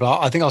want to get into, but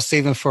I think I'll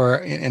save them for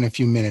in a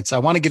few minutes. I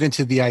want to get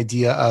into the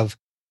idea of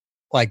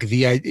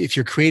if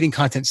you're creating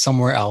content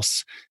somewhere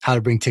else, how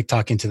to bring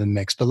TikTok into the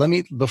mix. But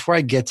before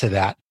I get to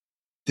that,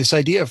 this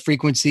idea of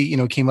frequency,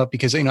 came up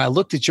because, I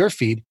looked at your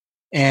feed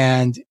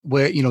and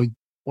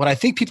what I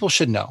think people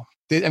should know.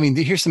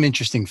 Here's some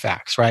interesting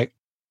facts, right?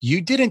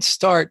 You didn't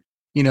start,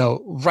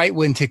 right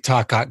when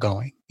TikTok got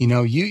going.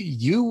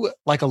 You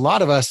like a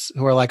lot of us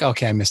who are like,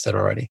 okay, I missed it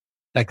already.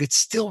 It's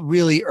still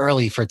really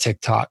early for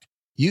TikTok.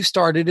 You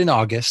started in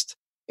August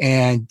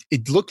and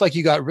it looked like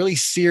you got really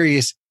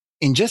serious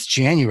in just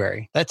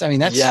January.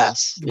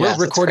 We're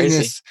recording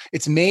this.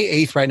 It's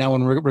May 8th right now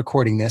when we're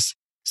recording this.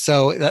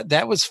 So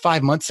that was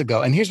 5 months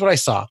ago. And here's what I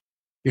saw.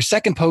 Your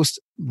second post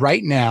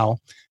right now,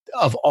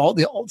 of all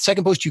the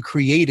second post you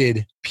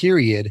created,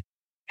 period,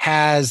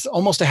 has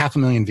almost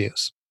 500,000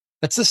 views.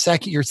 That's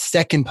your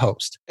second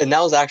post. And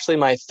that was actually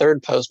my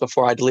third post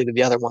before I deleted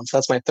the other one. So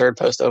that's my third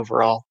post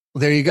overall. Well,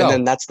 there you go. And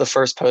then that's the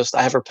first post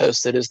I ever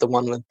posted is the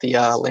one with the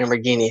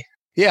Lamborghini.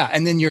 Yeah.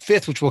 And then your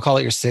fifth, which we'll call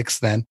it your sixth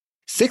then,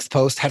 sixth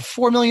post had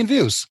 4 million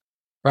views,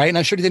 right? And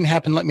I'm sure it didn't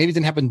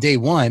happen day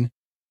one,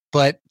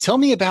 but tell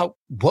me about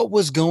what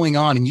was going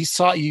on. And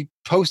you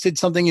posted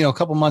something, a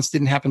couple months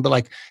didn't happen,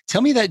 but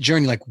tell me that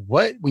journey,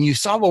 when you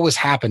saw what was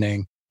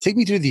happening, take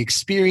me through the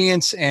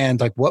experience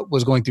and what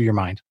was going through your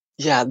mind.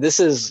 Yeah,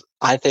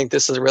 I think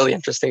this is a really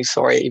interesting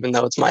story, even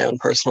though it's my own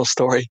personal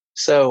story.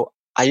 So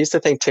I used to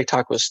think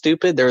TikTok was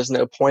stupid. There was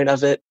no point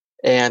of it.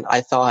 And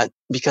I thought,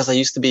 because I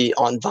used to be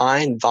on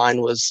Vine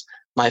was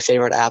my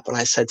favorite app. And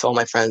I said to all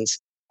my friends,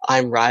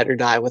 I'm ride or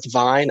die with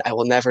Vine. I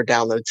will never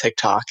download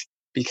TikTok,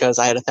 because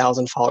I had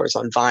 1,000 followers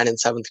on Vine in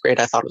 7th grade.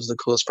 I thought it was the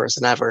coolest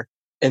person ever.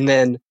 And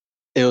then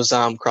it was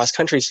cross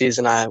country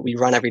season. We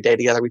run every day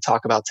together. We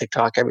talk about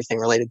TikTok, everything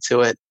related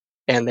to it.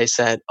 And they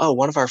said, oh,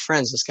 one of our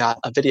friends just got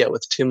a video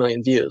with 2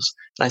 million views.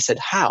 And I said,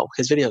 how?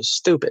 His video is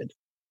stupid.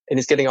 And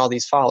he's getting all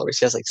these followers.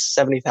 He has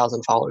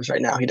 70,000 followers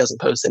right now. He doesn't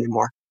post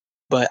anymore.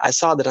 But I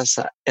saw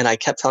that and I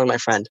kept telling my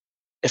friend,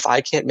 if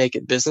I can't make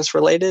it business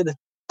related,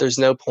 there's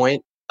no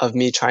point of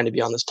me trying to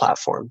be on this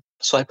platform.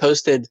 So I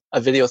posted a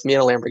video with me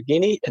in a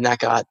Lamborghini, and that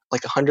got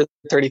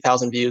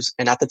 130,000 views.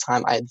 And at the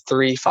time I had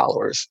 3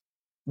 followers.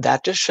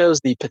 That just shows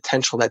the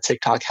potential that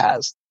TikTok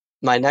has.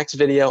 My next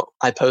video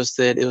I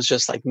posted, it was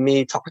just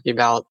me talking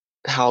about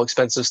how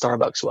expensive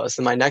Starbucks was.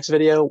 And my next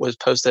video was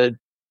posted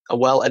a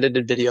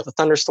well-edited video of a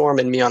thunderstorm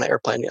and me on an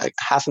airplane,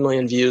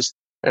 500,000 views.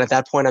 And at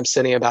that point, I'm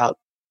sitting about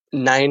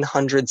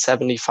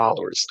 970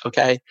 followers.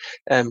 Okay.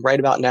 And right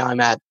about now, I'm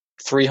at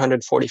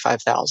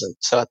 345,000.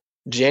 So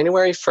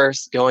January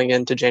 1st, going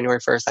into January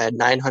 1st, I had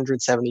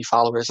 970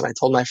 followers. And I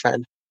told my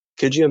friend,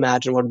 could you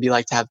imagine what it'd be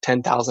like to have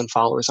 10,000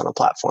 followers on a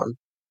platform?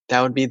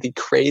 That would be the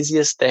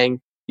craziest thing.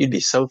 You'd be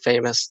so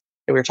famous.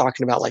 And we were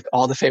talking about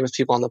all the famous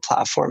people on the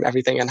platform,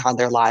 everything and how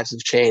their lives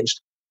have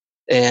changed.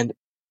 And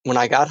when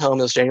I got home,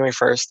 it was January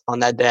 1st. On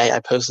that day,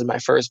 I posted my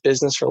first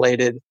business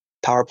related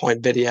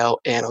PowerPoint video,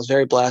 and I was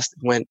very blessed.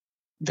 It went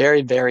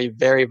very, very,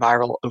 very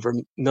viral, over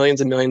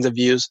millions and millions of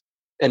views.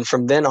 And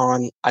from then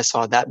on, I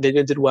saw that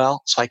video did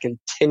well. So I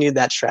continued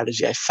that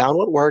strategy. I found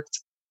what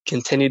worked,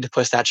 continued to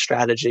push that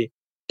strategy.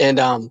 And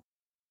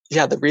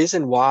the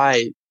reason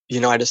why,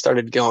 I just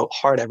started going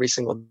hard every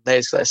single day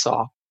is because I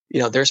saw,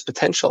 there's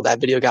potential. That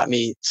video got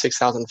me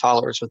 6,000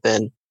 followers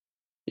within,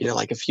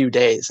 a few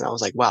days. And I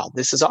was like, wow,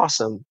 this is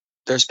awesome.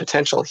 There's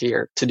potential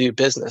here to do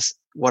business.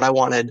 What I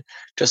wanted,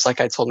 just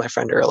like I told my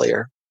friend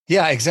earlier.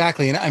 Yeah,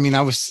 exactly. And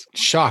I was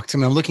shocked.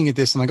 I'm looking at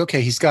this. I'm like,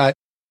 okay, he's got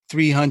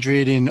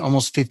 300 and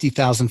almost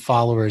 50,000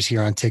 followers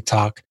here on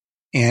TikTok,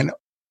 and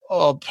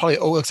looks like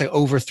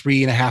over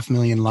 3.5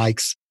 million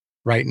likes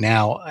right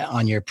now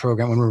on your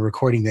program when we're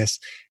recording this.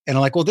 And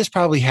I'm like, well, this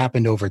probably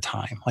happened over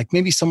time.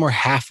 Maybe somewhere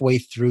halfway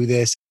through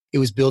this, it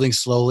was building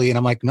slowly. And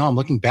I'm like, no, I'm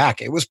looking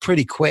back. It was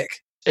pretty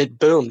quick. it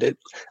boomed.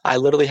 I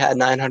literally had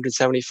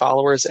 970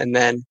 followers, and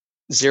then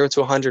 0 to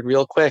 100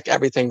 real quick.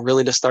 Everything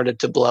really just started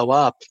to blow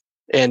up.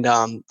 And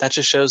that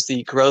just shows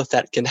the growth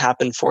that can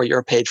happen for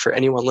your page. For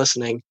anyone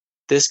listening,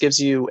 this gives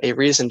you a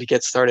reason to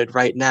get started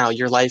right now.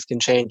 Your life can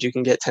change. You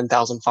can get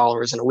 10,000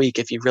 followers in a week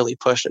if you really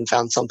pushed and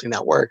found something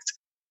that worked.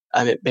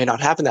 It may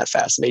not happen that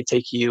fast. It may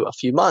take you a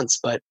few months,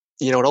 but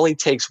it only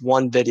takes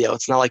one video.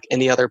 It's not like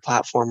any other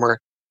platform where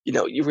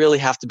you really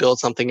have to build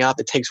something up.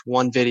 It takes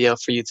one video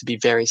for you to be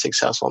very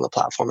successful on the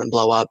platform and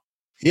blow up.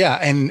 Yeah.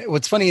 And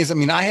what's funny is,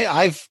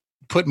 I've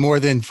put more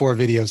than 4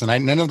 videos,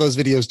 and none of those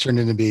videos turned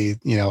into be,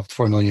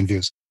 4 million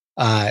views.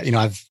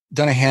 I've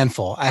done a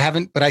handful.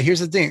 But here's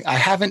the thing. I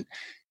haven't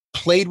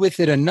played with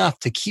it enough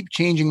to keep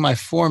changing my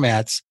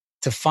formats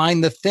to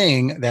find the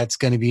thing that's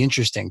going to be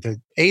interesting. To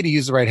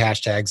use the right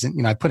hashtags,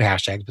 and I put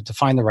hashtags, but to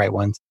find the right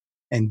ones,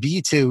 and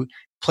B, to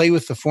play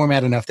with the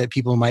format enough that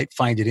people might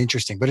find it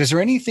interesting. But is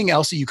there anything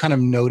else that you kind of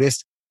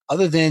noticed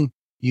other than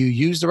you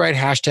used the right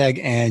hashtag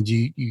and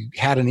you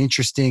had an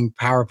interesting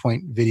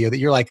PowerPoint video that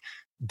you're like,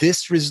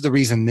 this is the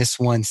reason this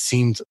one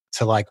seemed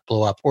to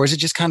blow up? Or is it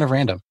just kind of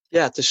random?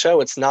 Yeah, to show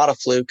it's not a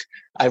fluke.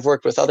 I've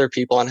worked with other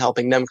people on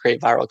helping them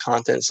create viral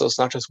content. So it's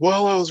not just,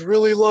 well, I was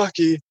really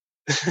lucky.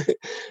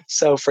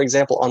 So for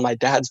example, on my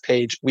dad's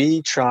page,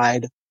 we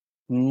tried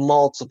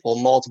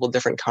multiple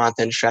different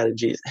content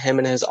strategies. Him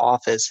in his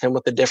office, him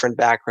with a different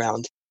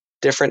background,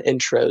 different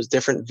intros,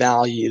 different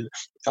value,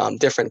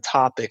 different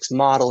topics,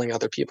 modeling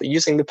other people,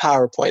 using the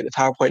PowerPoint. The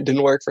PowerPoint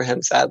didn't work for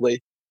him,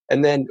 sadly.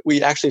 And then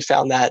we actually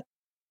found that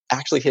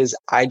his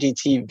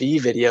IGTV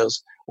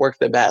videos work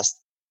the best.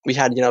 We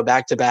had,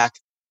 back-to-back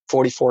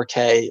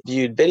 44K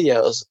viewed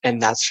videos,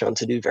 and that's shown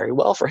to do very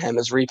well for him,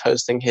 is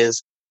reposting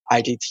his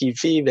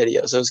IGTV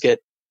videos. Those get,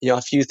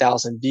 a few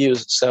thousand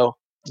views. So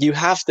you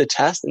have to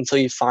test until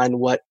you find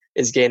what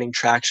is gaining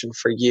traction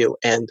for you.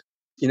 And,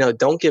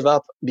 don't give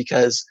up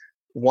because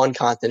one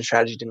content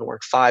strategy didn't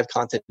work, 5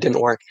 content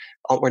didn't work.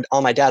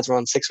 On my dad's, we're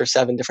on 6 or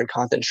 7 different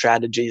content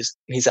strategies.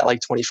 He's at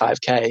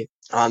 25K.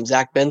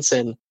 Zach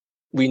Benson,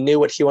 we knew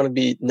what he wanted to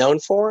be known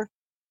for,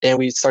 and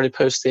we started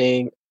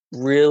posting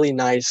really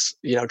nice,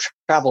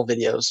 travel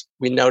videos.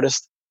 We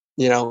noticed,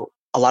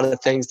 a lot of the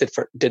things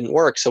didn't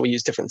work. So we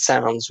used different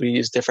sounds. We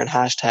used different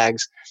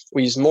hashtags.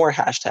 We used more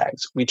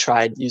hashtags. We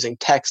tried using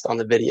text on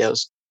the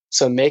videos.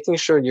 So making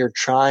sure you're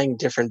trying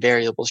different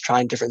variables,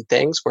 trying different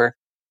things, where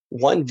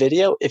one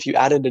video, if you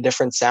added a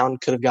different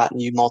sound, could have gotten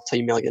you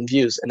multi-million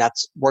views. And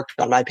that's worked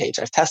on my page.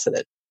 I've tested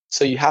it.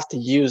 So you have to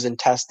use and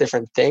test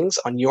different things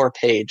on your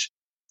page.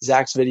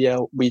 Zach's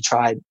video, we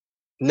tried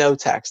no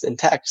text and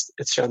text.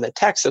 It's shown that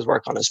text has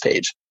worked on his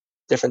page.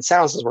 Different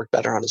sounds has worked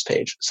better on his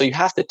page. So you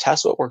have to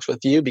test what works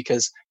with you,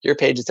 because your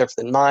page is different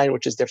than mine,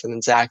 which is different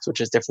than Zach's,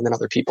 which is different than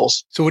other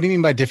people's. So what do you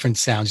mean by different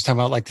sounds? You're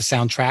talking about the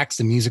soundtracks,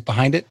 the music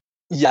behind it?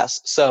 Yes.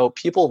 So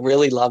people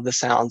really love the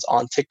sounds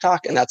on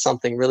TikTok, and that's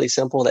something really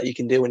simple that you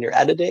can do when you're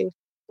editing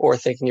or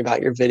thinking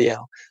about your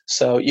video.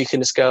 So you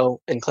can just go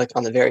and click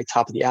on the very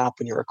top of the app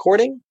when you're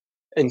recording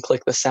and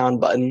click the sound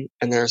button,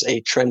 and there's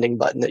a trending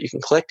button that you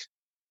can click.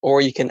 Or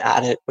you can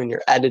add it when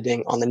you're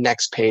editing on the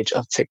next page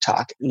of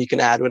TikTok. And you can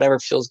add whatever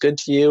feels good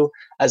to you,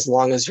 as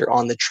long as you're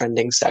on the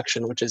trending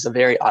section, which is a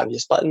very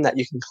obvious button that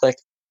you can click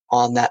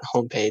on that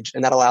homepage.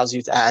 And that allows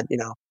you to add,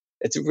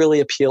 it's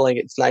really appealing.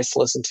 It's nice to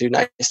listen to,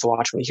 nice to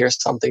watch when you hear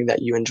something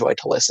that you enjoy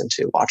to listen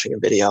to, watching a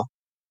video.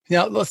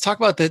 Now, let's talk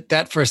about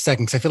that for a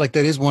second, because I feel like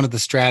that is one of the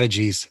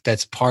strategies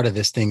that's part of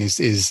this thing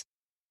is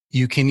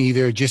you can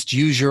either just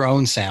use your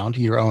own sound,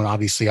 your own,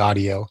 obviously,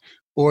 audio,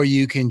 or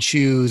you can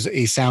choose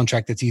a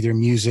soundtrack that's either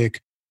music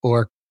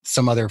or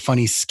some other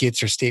funny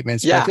skits or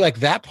statements. Yeah. But I feel like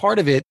that part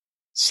of it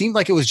seemed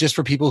like it was just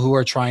for people who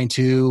are trying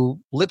to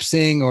lip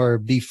sync or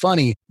be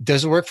funny.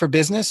 Does it work for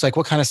business?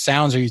 What kind of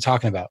sounds are you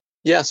talking about?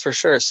 Yes, for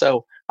sure.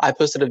 So I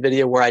posted a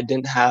video where I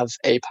didn't have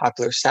a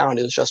popular sound.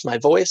 It was just my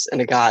voice, and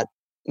it got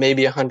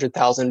maybe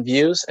 100,000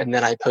 views. And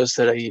then I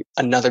posted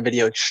another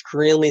video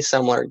extremely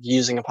similar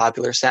using a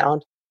popular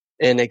sound,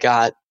 and it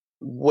got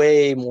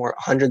way more,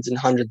 hundreds and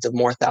hundreds of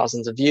more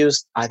thousands of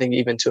views, I think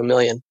even to 1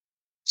 million.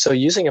 So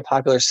using a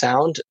popular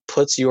sound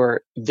puts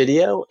your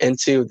video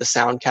into the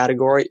sound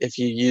category. If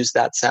you use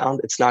that sound,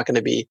 it's not going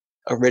to be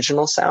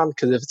original sound,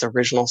 because if it's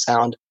original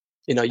sound,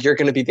 you're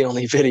going to be the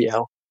only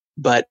video.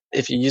 But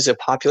if you use a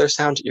popular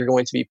sound, you're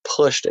going to be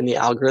pushed in the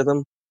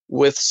algorithm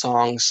with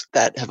songs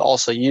that have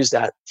also used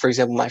that. For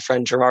example, my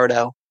friend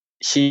Gerardo,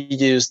 he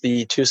used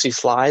the Tusi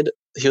slide.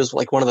 He was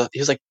like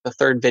the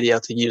third video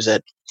to use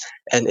it,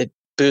 and it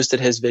boosted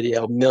his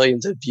video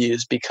millions of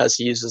views because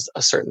he uses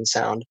a certain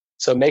sound.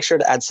 So make sure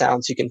to add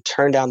sounds. You can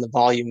turn down the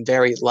volume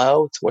very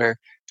low to where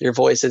your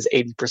voice is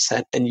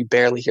 80% and you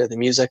barely hear the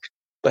music,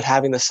 but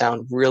having the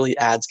sound really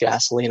adds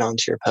gasoline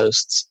onto your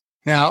posts.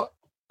 Now,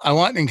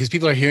 because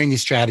people are hearing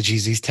these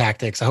strategies, these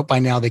tactics, I hope by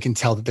now they can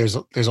tell that there's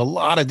a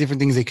lot of different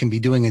things they can be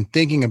doing and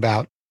thinking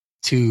about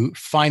to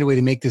find a way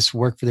to make this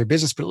work for their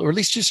business, or at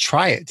least just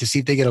try it to see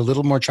if they get a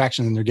little more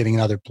traction than they're getting in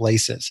other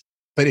places.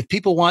 But if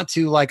people want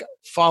to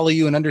follow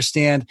you and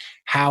understand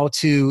how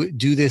to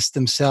do this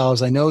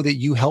themselves, I know that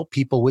you help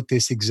people with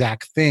this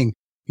exact thing.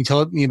 you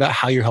tell me about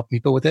how you're helping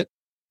people with it?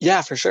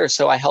 Yeah, for sure.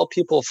 So I help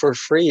people for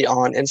free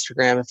on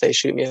Instagram if they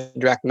shoot me a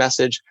direct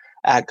message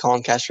at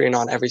Colin Castrina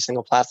on every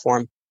single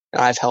platform.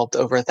 And I've helped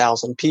over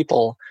 1,000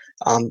 people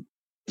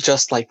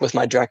just like with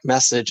my direct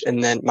message.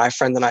 And then my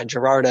friend and I,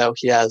 Gerardo,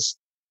 he has,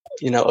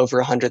 over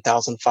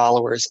 100,000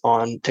 followers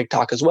on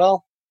TikTok as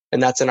well.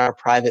 And that's in our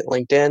private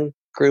LinkedIn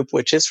group,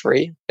 which is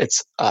free.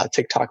 It's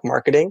TikTok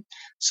marketing.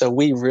 So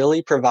we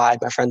really provide,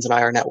 my friends and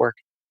I, our network,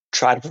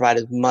 try to provide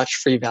as much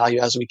free value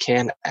as we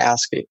can,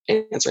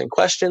 answering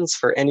questions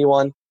for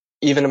anyone.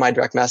 Even in my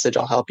direct message,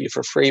 I'll help you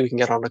for free. We can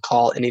get on a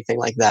call, anything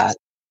like that.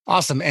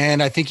 Awesome.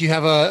 And I think you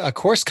have a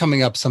course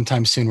coming up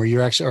sometime soon where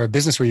you're actually, or a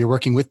business where you're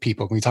working with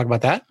people. Can we talk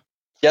about that?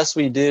 Yes,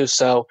 we do.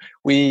 So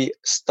we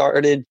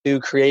started to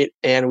create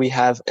and we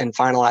have and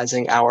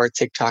finalizing our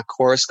TikTok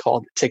course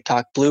called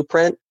TikTok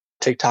Blueprint,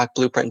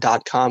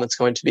 TikTokBlueprint.com. It's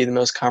going to be the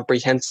most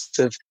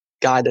comprehensive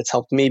guide that's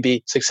helped me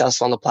be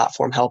successful on the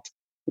platform, helped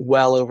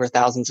well over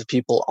thousands of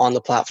people on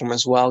the platform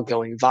as well,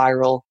 going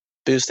viral,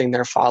 boosting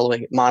their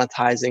following,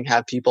 monetizing,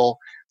 have people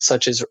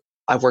such as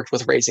I've worked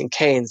with Raising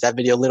Cane's. That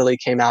video literally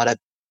came out at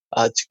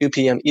 2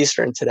 p.m.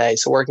 Eastern today.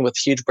 So working with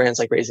huge brands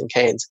like Raising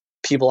Cane's,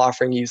 people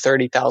offering you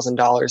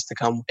 $30,000 to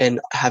come and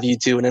have you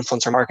do an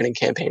influencer marketing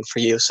campaign for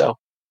you. So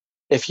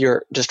if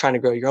you're just trying to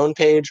grow your own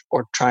page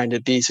or trying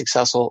to be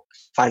successful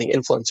finding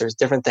influencers,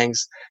 different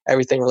things,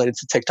 everything related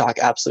to TikTok,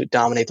 absolutely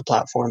dominate the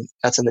platform.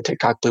 That's in the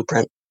TikTok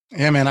Blueprint.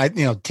 Yeah, man.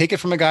 Take it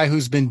from a guy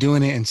who's been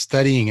doing it and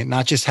studying it,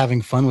 not just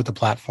having fun with the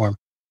platform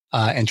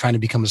and trying to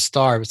become a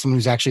star, but someone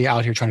who's actually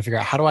out here trying to figure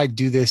out how do I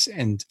do this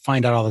and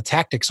find out all the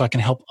tactics so I can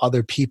help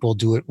other people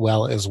do it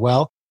well as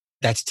well.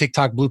 That's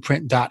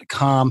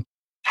TikTokBlueprint.com.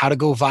 How to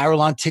go viral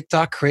on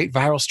TikTok, create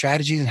viral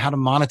strategies, and how to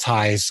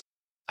monetize.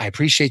 I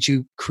appreciate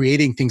you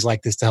creating things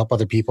like this to help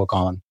other people,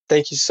 Colin.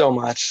 Thank you so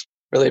much.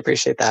 Really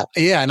appreciate that.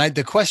 Yeah. And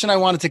the question I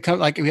wanted to come,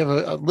 we have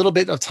a little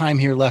bit of time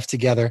here left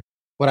together.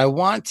 What I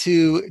want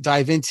to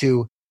dive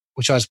into,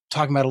 which I was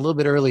talking about a little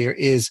bit earlier,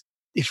 is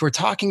if we're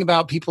talking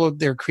about people,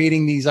 they're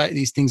creating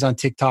these things on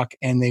TikTok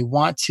and they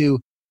want to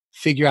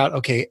figure out,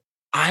 okay,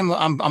 I'm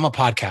a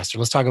podcaster.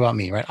 Let's talk about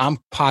me, right? I'm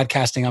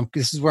podcasting.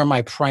 This is where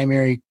my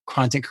primary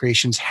content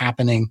creation's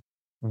happening.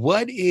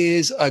 What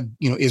is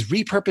is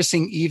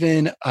repurposing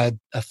even a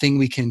thing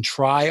we can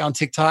try on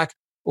TikTok?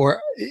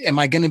 Or should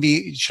I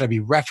be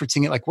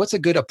referencing it? Like, what's a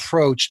good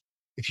approach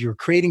if you're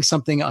creating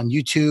something on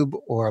YouTube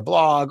or a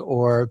blog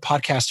or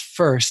podcast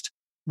first?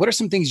 What are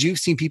some things you've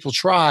seen people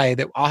try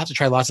that I'll have to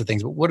try lots of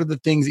things, but what are the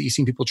things that you've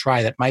seen people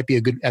try that might be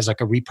a good as like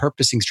a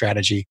repurposing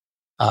strategy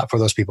for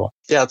those people?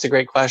 Yeah, that's a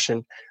great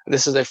question.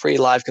 This is a free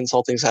live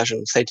consulting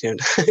session. Stay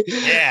tuned.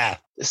 Yeah.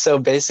 So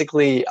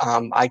basically,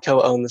 I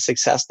co-own the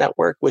Success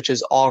Network, which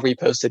is all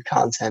reposted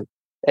content.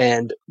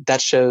 And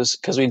that shows,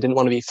 because we didn't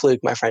want to be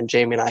fluke, my friend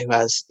Jamie and I, who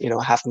has,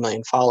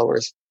 500,000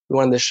 followers, we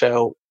wanted to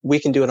show we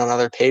can do it on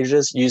other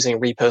pages using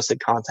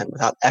reposted content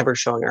without ever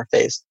showing our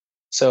face.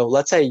 So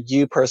let's say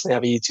you personally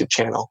have a YouTube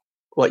channel.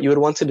 What you would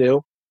want to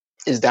do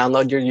is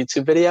download your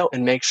YouTube video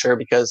and make sure,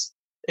 because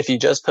if you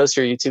just post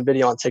your YouTube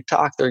video on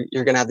TikTok,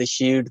 you're going to have the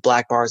huge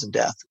black bars of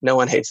death. No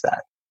one hates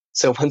that.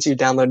 So once you've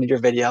downloaded your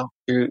video,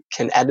 you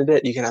can edit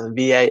it. You can have a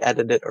VA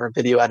edit it or a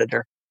video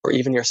editor or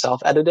even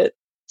yourself edit it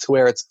to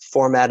where it's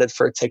formatted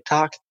for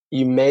TikTok.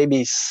 You may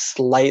be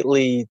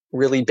slightly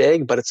really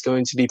big, but it's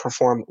going to be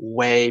perform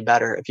way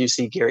better. If you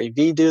see Gary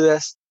Vee do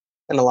this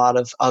and a lot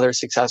of other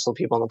successful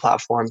people on the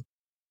platform,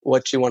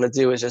 what you want to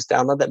do is just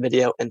download that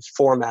video and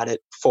format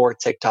it for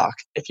TikTok.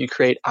 If you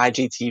create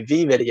IGTV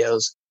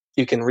videos,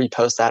 you can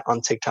repost that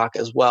on TikTok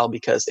as well,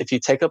 because if you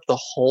take up the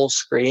whole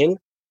screen,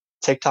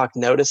 TikTok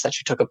noticed that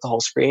you took up the whole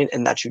screen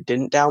and that you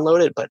didn't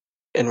download it, but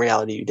in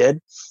reality you did.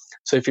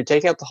 So if you're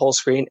taking up the whole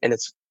screen and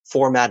it's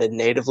formatted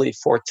natively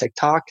for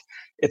TikTok,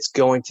 it's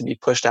going to be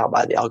pushed out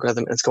by the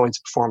algorithm and it's going to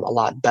perform a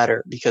lot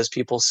better because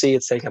people see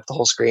it's taking up the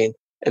whole screen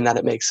and that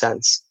it makes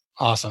sense.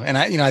 Awesome. And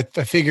I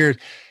figured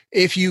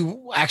if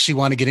you actually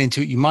want to get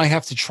into it, you might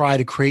have to try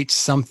to create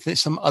some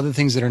other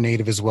things that are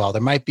native as well.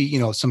 There might be,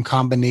 some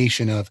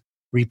combination of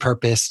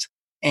repurposed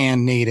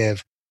and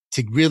native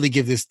to really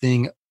give this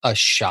thing a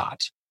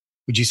shot.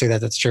 Would you say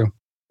that that's true?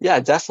 Yeah,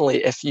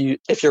 definitely. If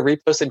your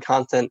reposted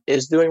content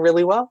is doing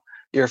really well,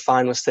 you're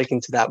fine with sticking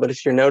to that. But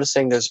if you're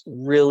noticing there's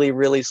really,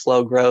 really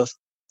slow growth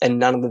and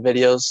none of the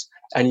videos,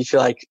 and you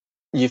feel like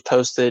you've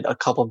posted a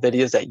couple of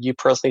videos that you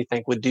personally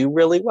think would do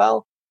really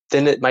well,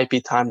 then it might be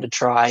time to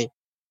try,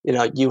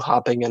 you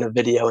hopping in a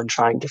video and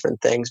trying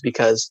different things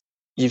because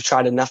you've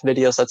tried enough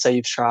videos. Let's say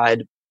you've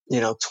tried,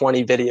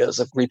 20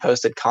 videos of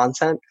reposted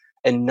content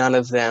and none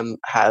of them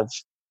have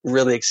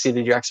really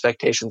exceeded your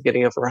expectations,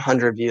 getting over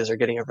 100 views or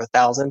getting over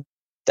 1,000.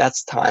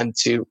 That's time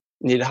to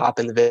need to hop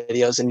in the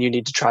videos and you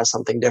need to try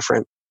something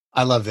different.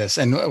 I love this.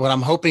 And what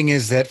I'm hoping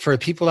is that for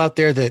people out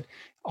there that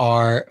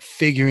are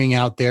figuring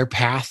out their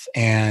path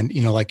and,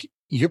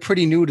 you're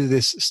pretty new to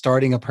this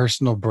starting a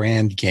personal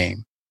brand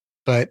game.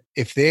 But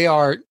if they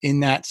are in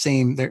that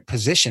same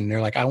position,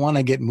 they're like, I want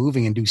to get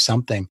moving and do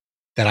something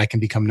that I can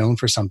become known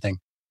for something.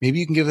 Maybe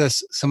you can give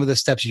us some of the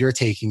steps you're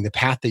taking, the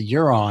path that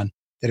you're on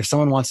that if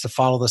someone wants to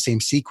follow the same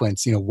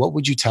sequence, what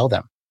would you tell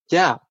them?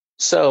 Yeah.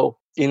 So,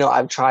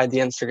 I've tried the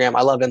Instagram.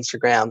 I love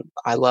Instagram.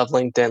 I love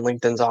LinkedIn.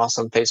 LinkedIn's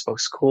awesome.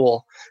 Facebook's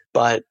cool.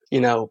 But,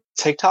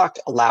 TikTok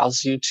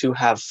allows you to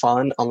have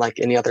fun unlike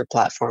any other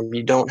platform.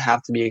 You don't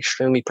have to be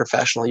extremely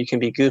professional. You can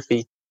be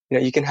goofy.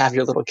 You can have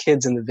your little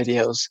kids in the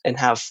videos and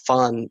have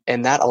fun.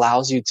 And that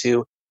allows you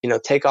to,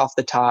 take off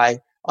the tie,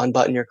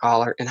 unbutton your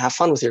collar, and have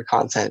fun with your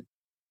content.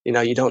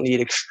 You don't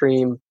need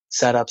extreme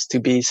setups to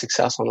be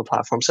successful on the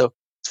platform. So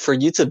for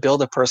you to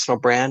build a personal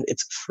brand,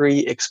 it's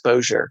free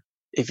exposure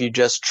if you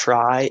just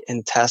try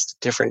and test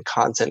different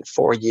content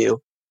for you.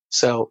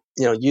 So,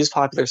 use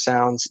popular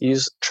sounds,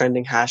 use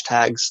trending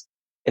hashtags,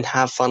 and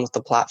have fun with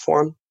the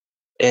platform.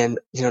 And,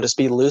 just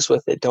be loose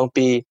with it. Don't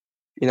be,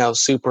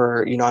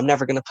 super, I'm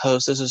never going to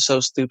post. This is so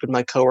stupid.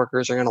 My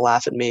coworkers are going to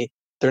laugh at me.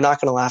 They're not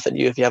going to laugh at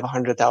you if you have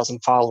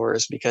 100,000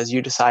 followers because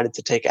you decided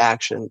to take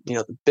action.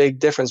 The big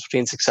difference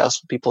between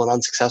successful people and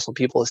unsuccessful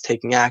people is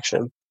taking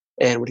action.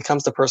 And when it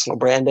comes to personal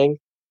branding,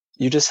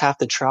 you just have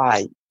to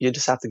try. You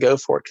just have to go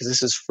for it because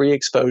this is free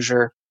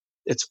exposure.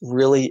 It's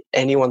really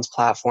anyone's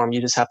platform.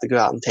 You just have to go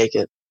out and take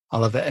it. I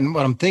love that. And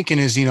what I'm thinking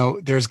is,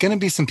 there's going to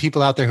be some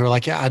people out there who are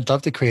like, yeah, I'd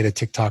love to create a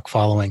TikTok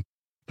following,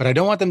 but I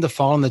don't want them to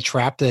fall in the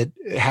trap that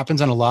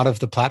happens on a lot of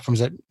the platforms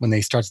that when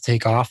they start to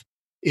take off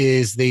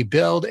is they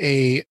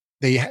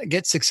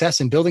get success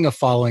in building a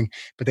following,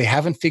 but they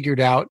haven't figured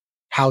out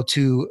how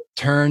to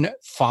turn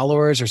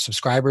followers or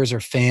subscribers or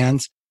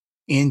fans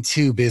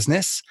into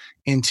business,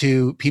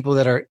 into people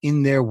that are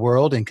in their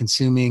world and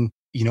consuming,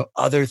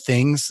 other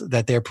things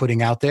that they're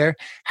putting out there.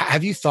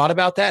 Have you thought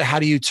about that? How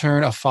do you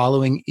turn a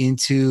following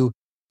into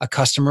a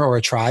customer or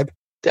a tribe?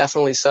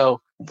 Definitely. So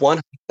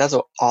that's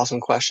an awesome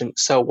question.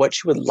 So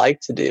what you would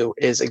like to do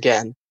is,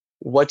 again,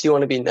 what do you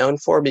want to be known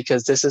for?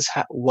 Because this is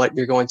what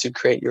you're going to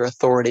create your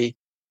authority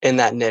in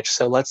that niche.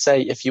 So let's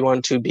say if you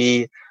want to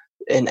be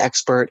an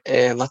expert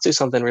in, let's do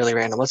something really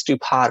random. Let's do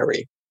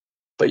pottery.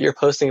 But you're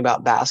posting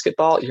about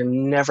basketball, you're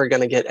never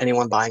going to get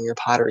anyone buying your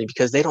pottery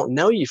because they don't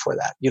know you for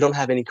that. You don't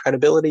have any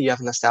credibility. You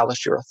haven't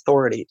established your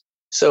authority.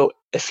 So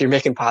if you're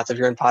making pots, if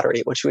you're in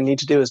pottery, what you would need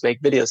to do is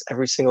make videos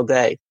every single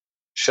day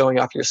showing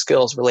off your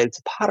skills related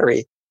to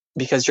pottery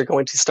because you're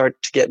going to start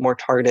to get more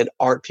targeted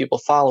art people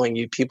following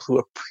you, people who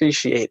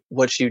appreciate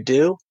what you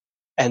do.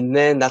 And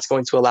then that's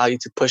going to allow you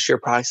to push your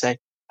product, say,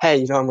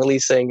 hey, I'm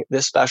releasing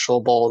this special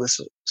bowl, this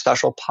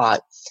special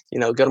pot,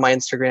 go to my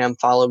Instagram,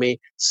 follow me,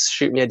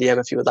 shoot me a DM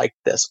if you would like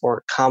this,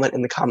 or comment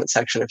in the comment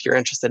section if you're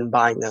interested in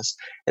buying this.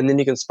 And then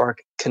you can spark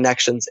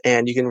connections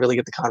and you can really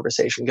get the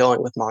conversation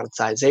going with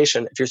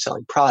monetization if you're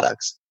selling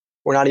products.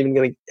 We're not even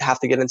going to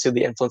have to get into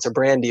the influencer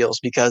brand deals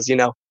because,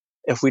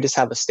 if we just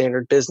have a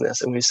standard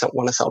business and we just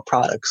want to sell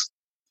products,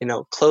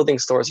 clothing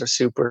stores are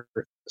super,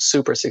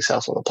 super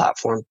successful on the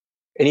platform.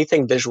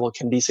 Anything visual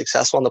can be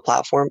successful on the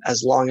platform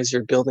as long as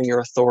you're building your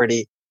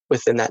authority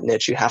within that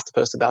niche. You have to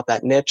post about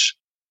that niche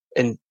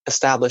and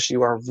establish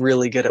you are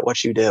really good at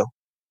what you do.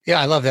 Yeah,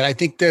 I love that. I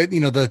think that,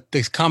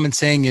 the common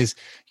saying is,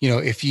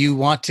 if you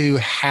want to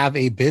have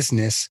a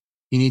business,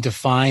 you need to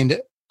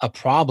find a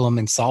problem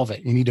and solve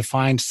it. You need to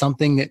find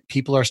something that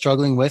people are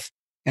struggling with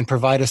and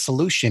provide a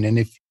solution. And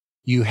if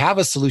you have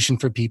a solution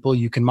for people,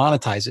 you can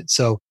monetize it.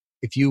 So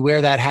if you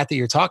wear that hat that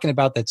you're talking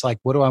about, that's like,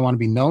 what do I want to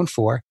be known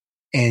for?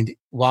 And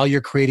while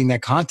you're creating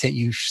that content,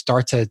 you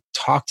start to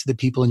talk to the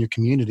people in your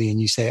community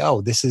and you say,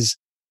 oh, these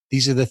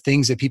are the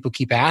things that people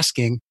keep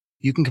asking.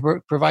 You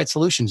can provide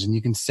solutions and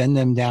you can send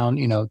them down,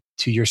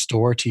 to your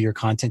store, to your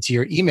content, to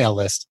your email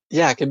list.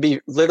 Yeah, it can be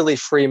literally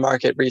free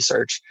market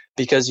research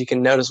because you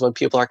can notice what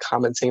people are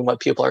commenting, what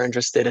people are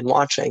interested in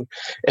watching.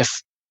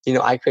 If,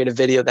 I create a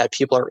video that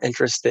people are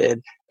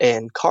interested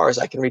in cars,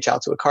 I can reach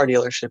out to a car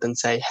dealership and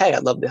say, hey,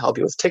 I'd love to help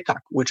you with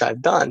TikTok, which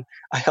I've done.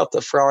 I helped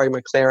a Ferrari,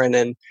 McLaren,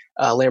 and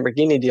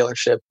Lamborghini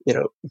dealership,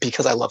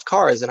 because I love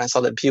cars and I saw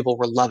that people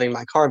were loving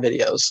my car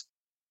videos.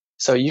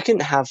 So you can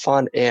have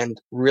fun and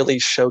really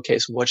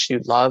showcase what you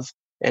love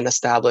and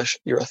establish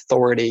your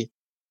authority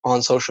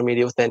on social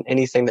media within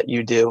anything that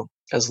you do,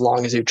 as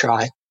long as you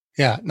try.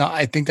 Yeah, no,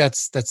 I think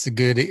that's a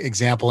good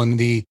example. And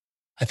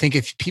I think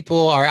if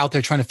people are out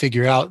there trying to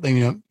figure out,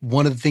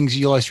 one of the things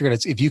you always figure out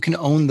is if you can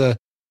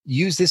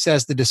use this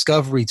as the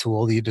discovery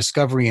tool, the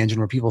discovery engine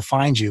where people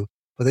find you,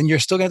 but then you're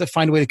still going to have to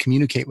find a way to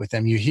communicate with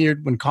them. You hear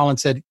when Colin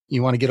said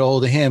you want to get a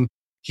hold of him,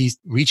 he's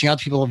reaching out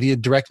to people via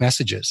direct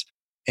messages.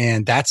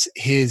 And that's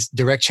his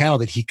direct channel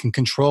that he can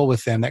control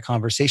with them. That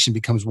conversation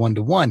becomes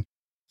one-to-one.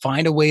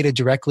 Find a way to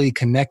directly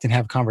connect and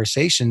have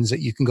conversations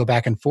that you can go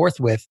back and forth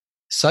with,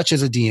 such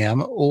as a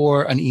DM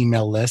or an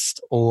email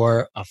list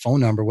or a phone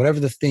number, whatever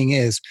the thing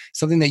is,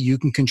 something that you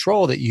can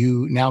control that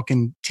you now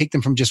can take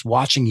them from just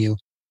watching you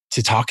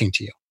to talking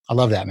to you. I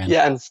love that, man.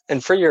 Yeah.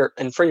 And for your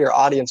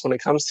audience, when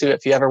it comes to,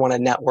 if you ever want to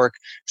network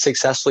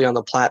successfully on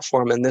the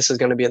platform, and this is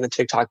going to be in the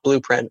TikTok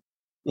blueprint,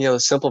 the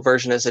simple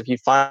version is if you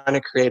find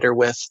a creator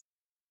with,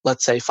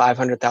 let's say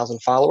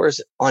 500,000 followers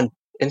on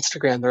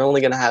Instagram, they're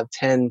only going to have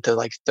 10 to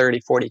like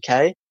 30,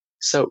 40K.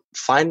 So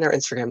find their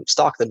Instagram,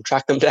 stalk them,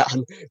 track them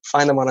down,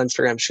 find them on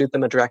Instagram, shoot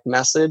them a direct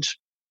message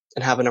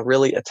and having a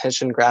really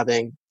attention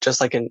grabbing,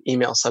 just like an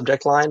email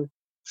subject line,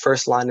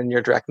 first line in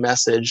your direct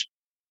message.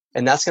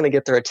 And that's going to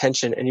get their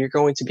attention, and you're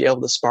going to be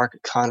able to spark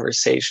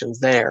conversations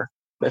there.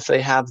 If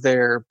they have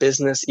their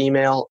business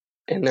email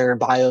in their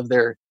bio of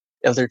their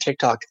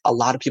TikTok, a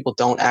lot of people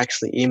don't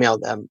actually email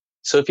them.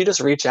 So if you just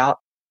reach out,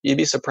 you'd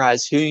be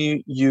surprised who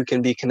you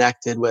can be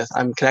connected with.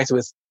 I'm connected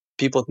with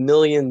people with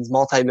millions,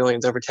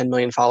 multi-millions, over 10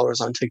 million followers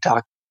on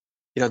TikTok.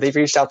 They've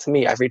reached out to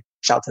me. I've reached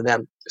out to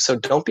them. So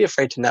don't be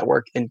afraid to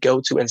network and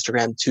go to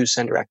Instagram to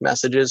send direct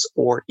messages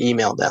or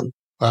email them.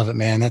 Love it,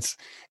 man. That's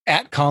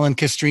at Colin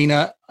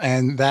Castrina,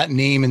 and that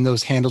name and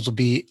those handles will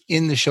be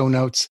in the show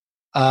notes.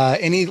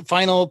 Any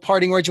final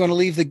parting words you want to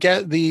leave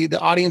the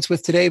audience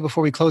with today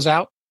before we close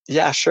out?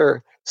 Yeah,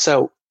 sure.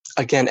 So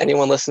again,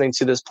 anyone listening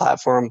to this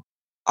platform,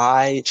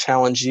 I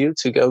challenge you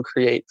to go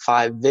create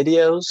 5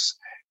 videos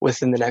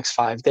within the next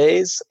 5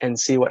 days and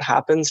see what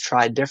happens.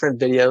 Try different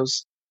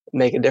videos,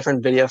 make a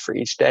different video for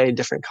each day,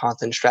 different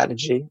content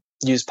strategy,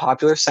 use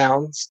popular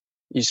sounds,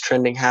 use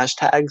trending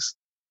hashtags,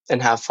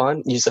 and have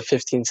fun. Use a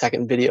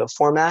 15-second video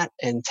format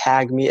and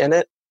tag me in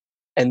it.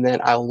 And then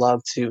I'll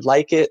love to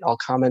like it. I'll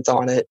comment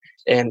on it.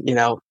 And,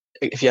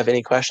 if you have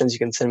any questions, you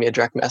can send me a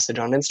direct message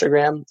on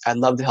Instagram. I'd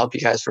love to help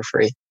you guys for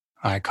free.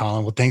 All right,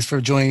 Colin. Well, thanks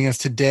for joining us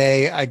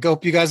today. I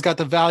hope you guys got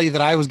the value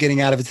that I was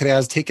getting out of it today. I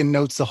was taking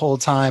notes the whole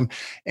time,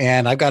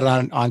 and I've got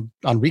it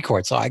on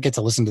record. So I get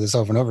to listen to this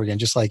over and over again,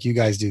 just like you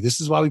guys do. This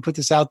is why we put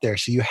this out there.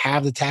 So you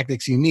have the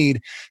tactics you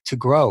need to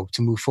grow,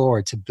 to move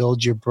forward, to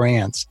build your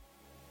brands.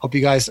 Hope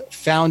you guys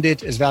found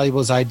it as valuable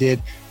as I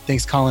did.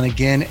 Thanks, Colin,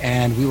 again,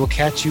 and we will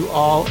catch you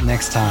all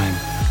next time.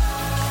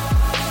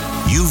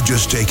 You've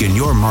just taken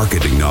your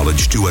marketing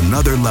knowledge to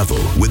another level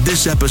with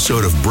this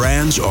episode of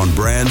Brands on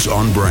Brands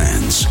on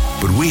Brands.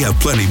 But we have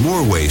plenty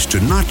more ways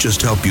to not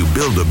just help you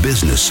build a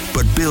business,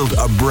 but build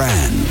a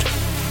brand.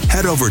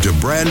 Head over to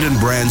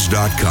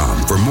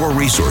brandandbrands.com for more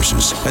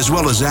resources, as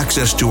well as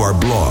access to our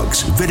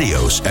blogs,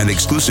 videos, and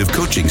exclusive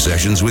coaching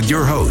sessions with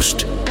your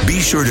host. Be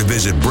sure to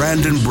visit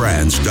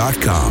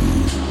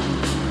brandandbrands.com.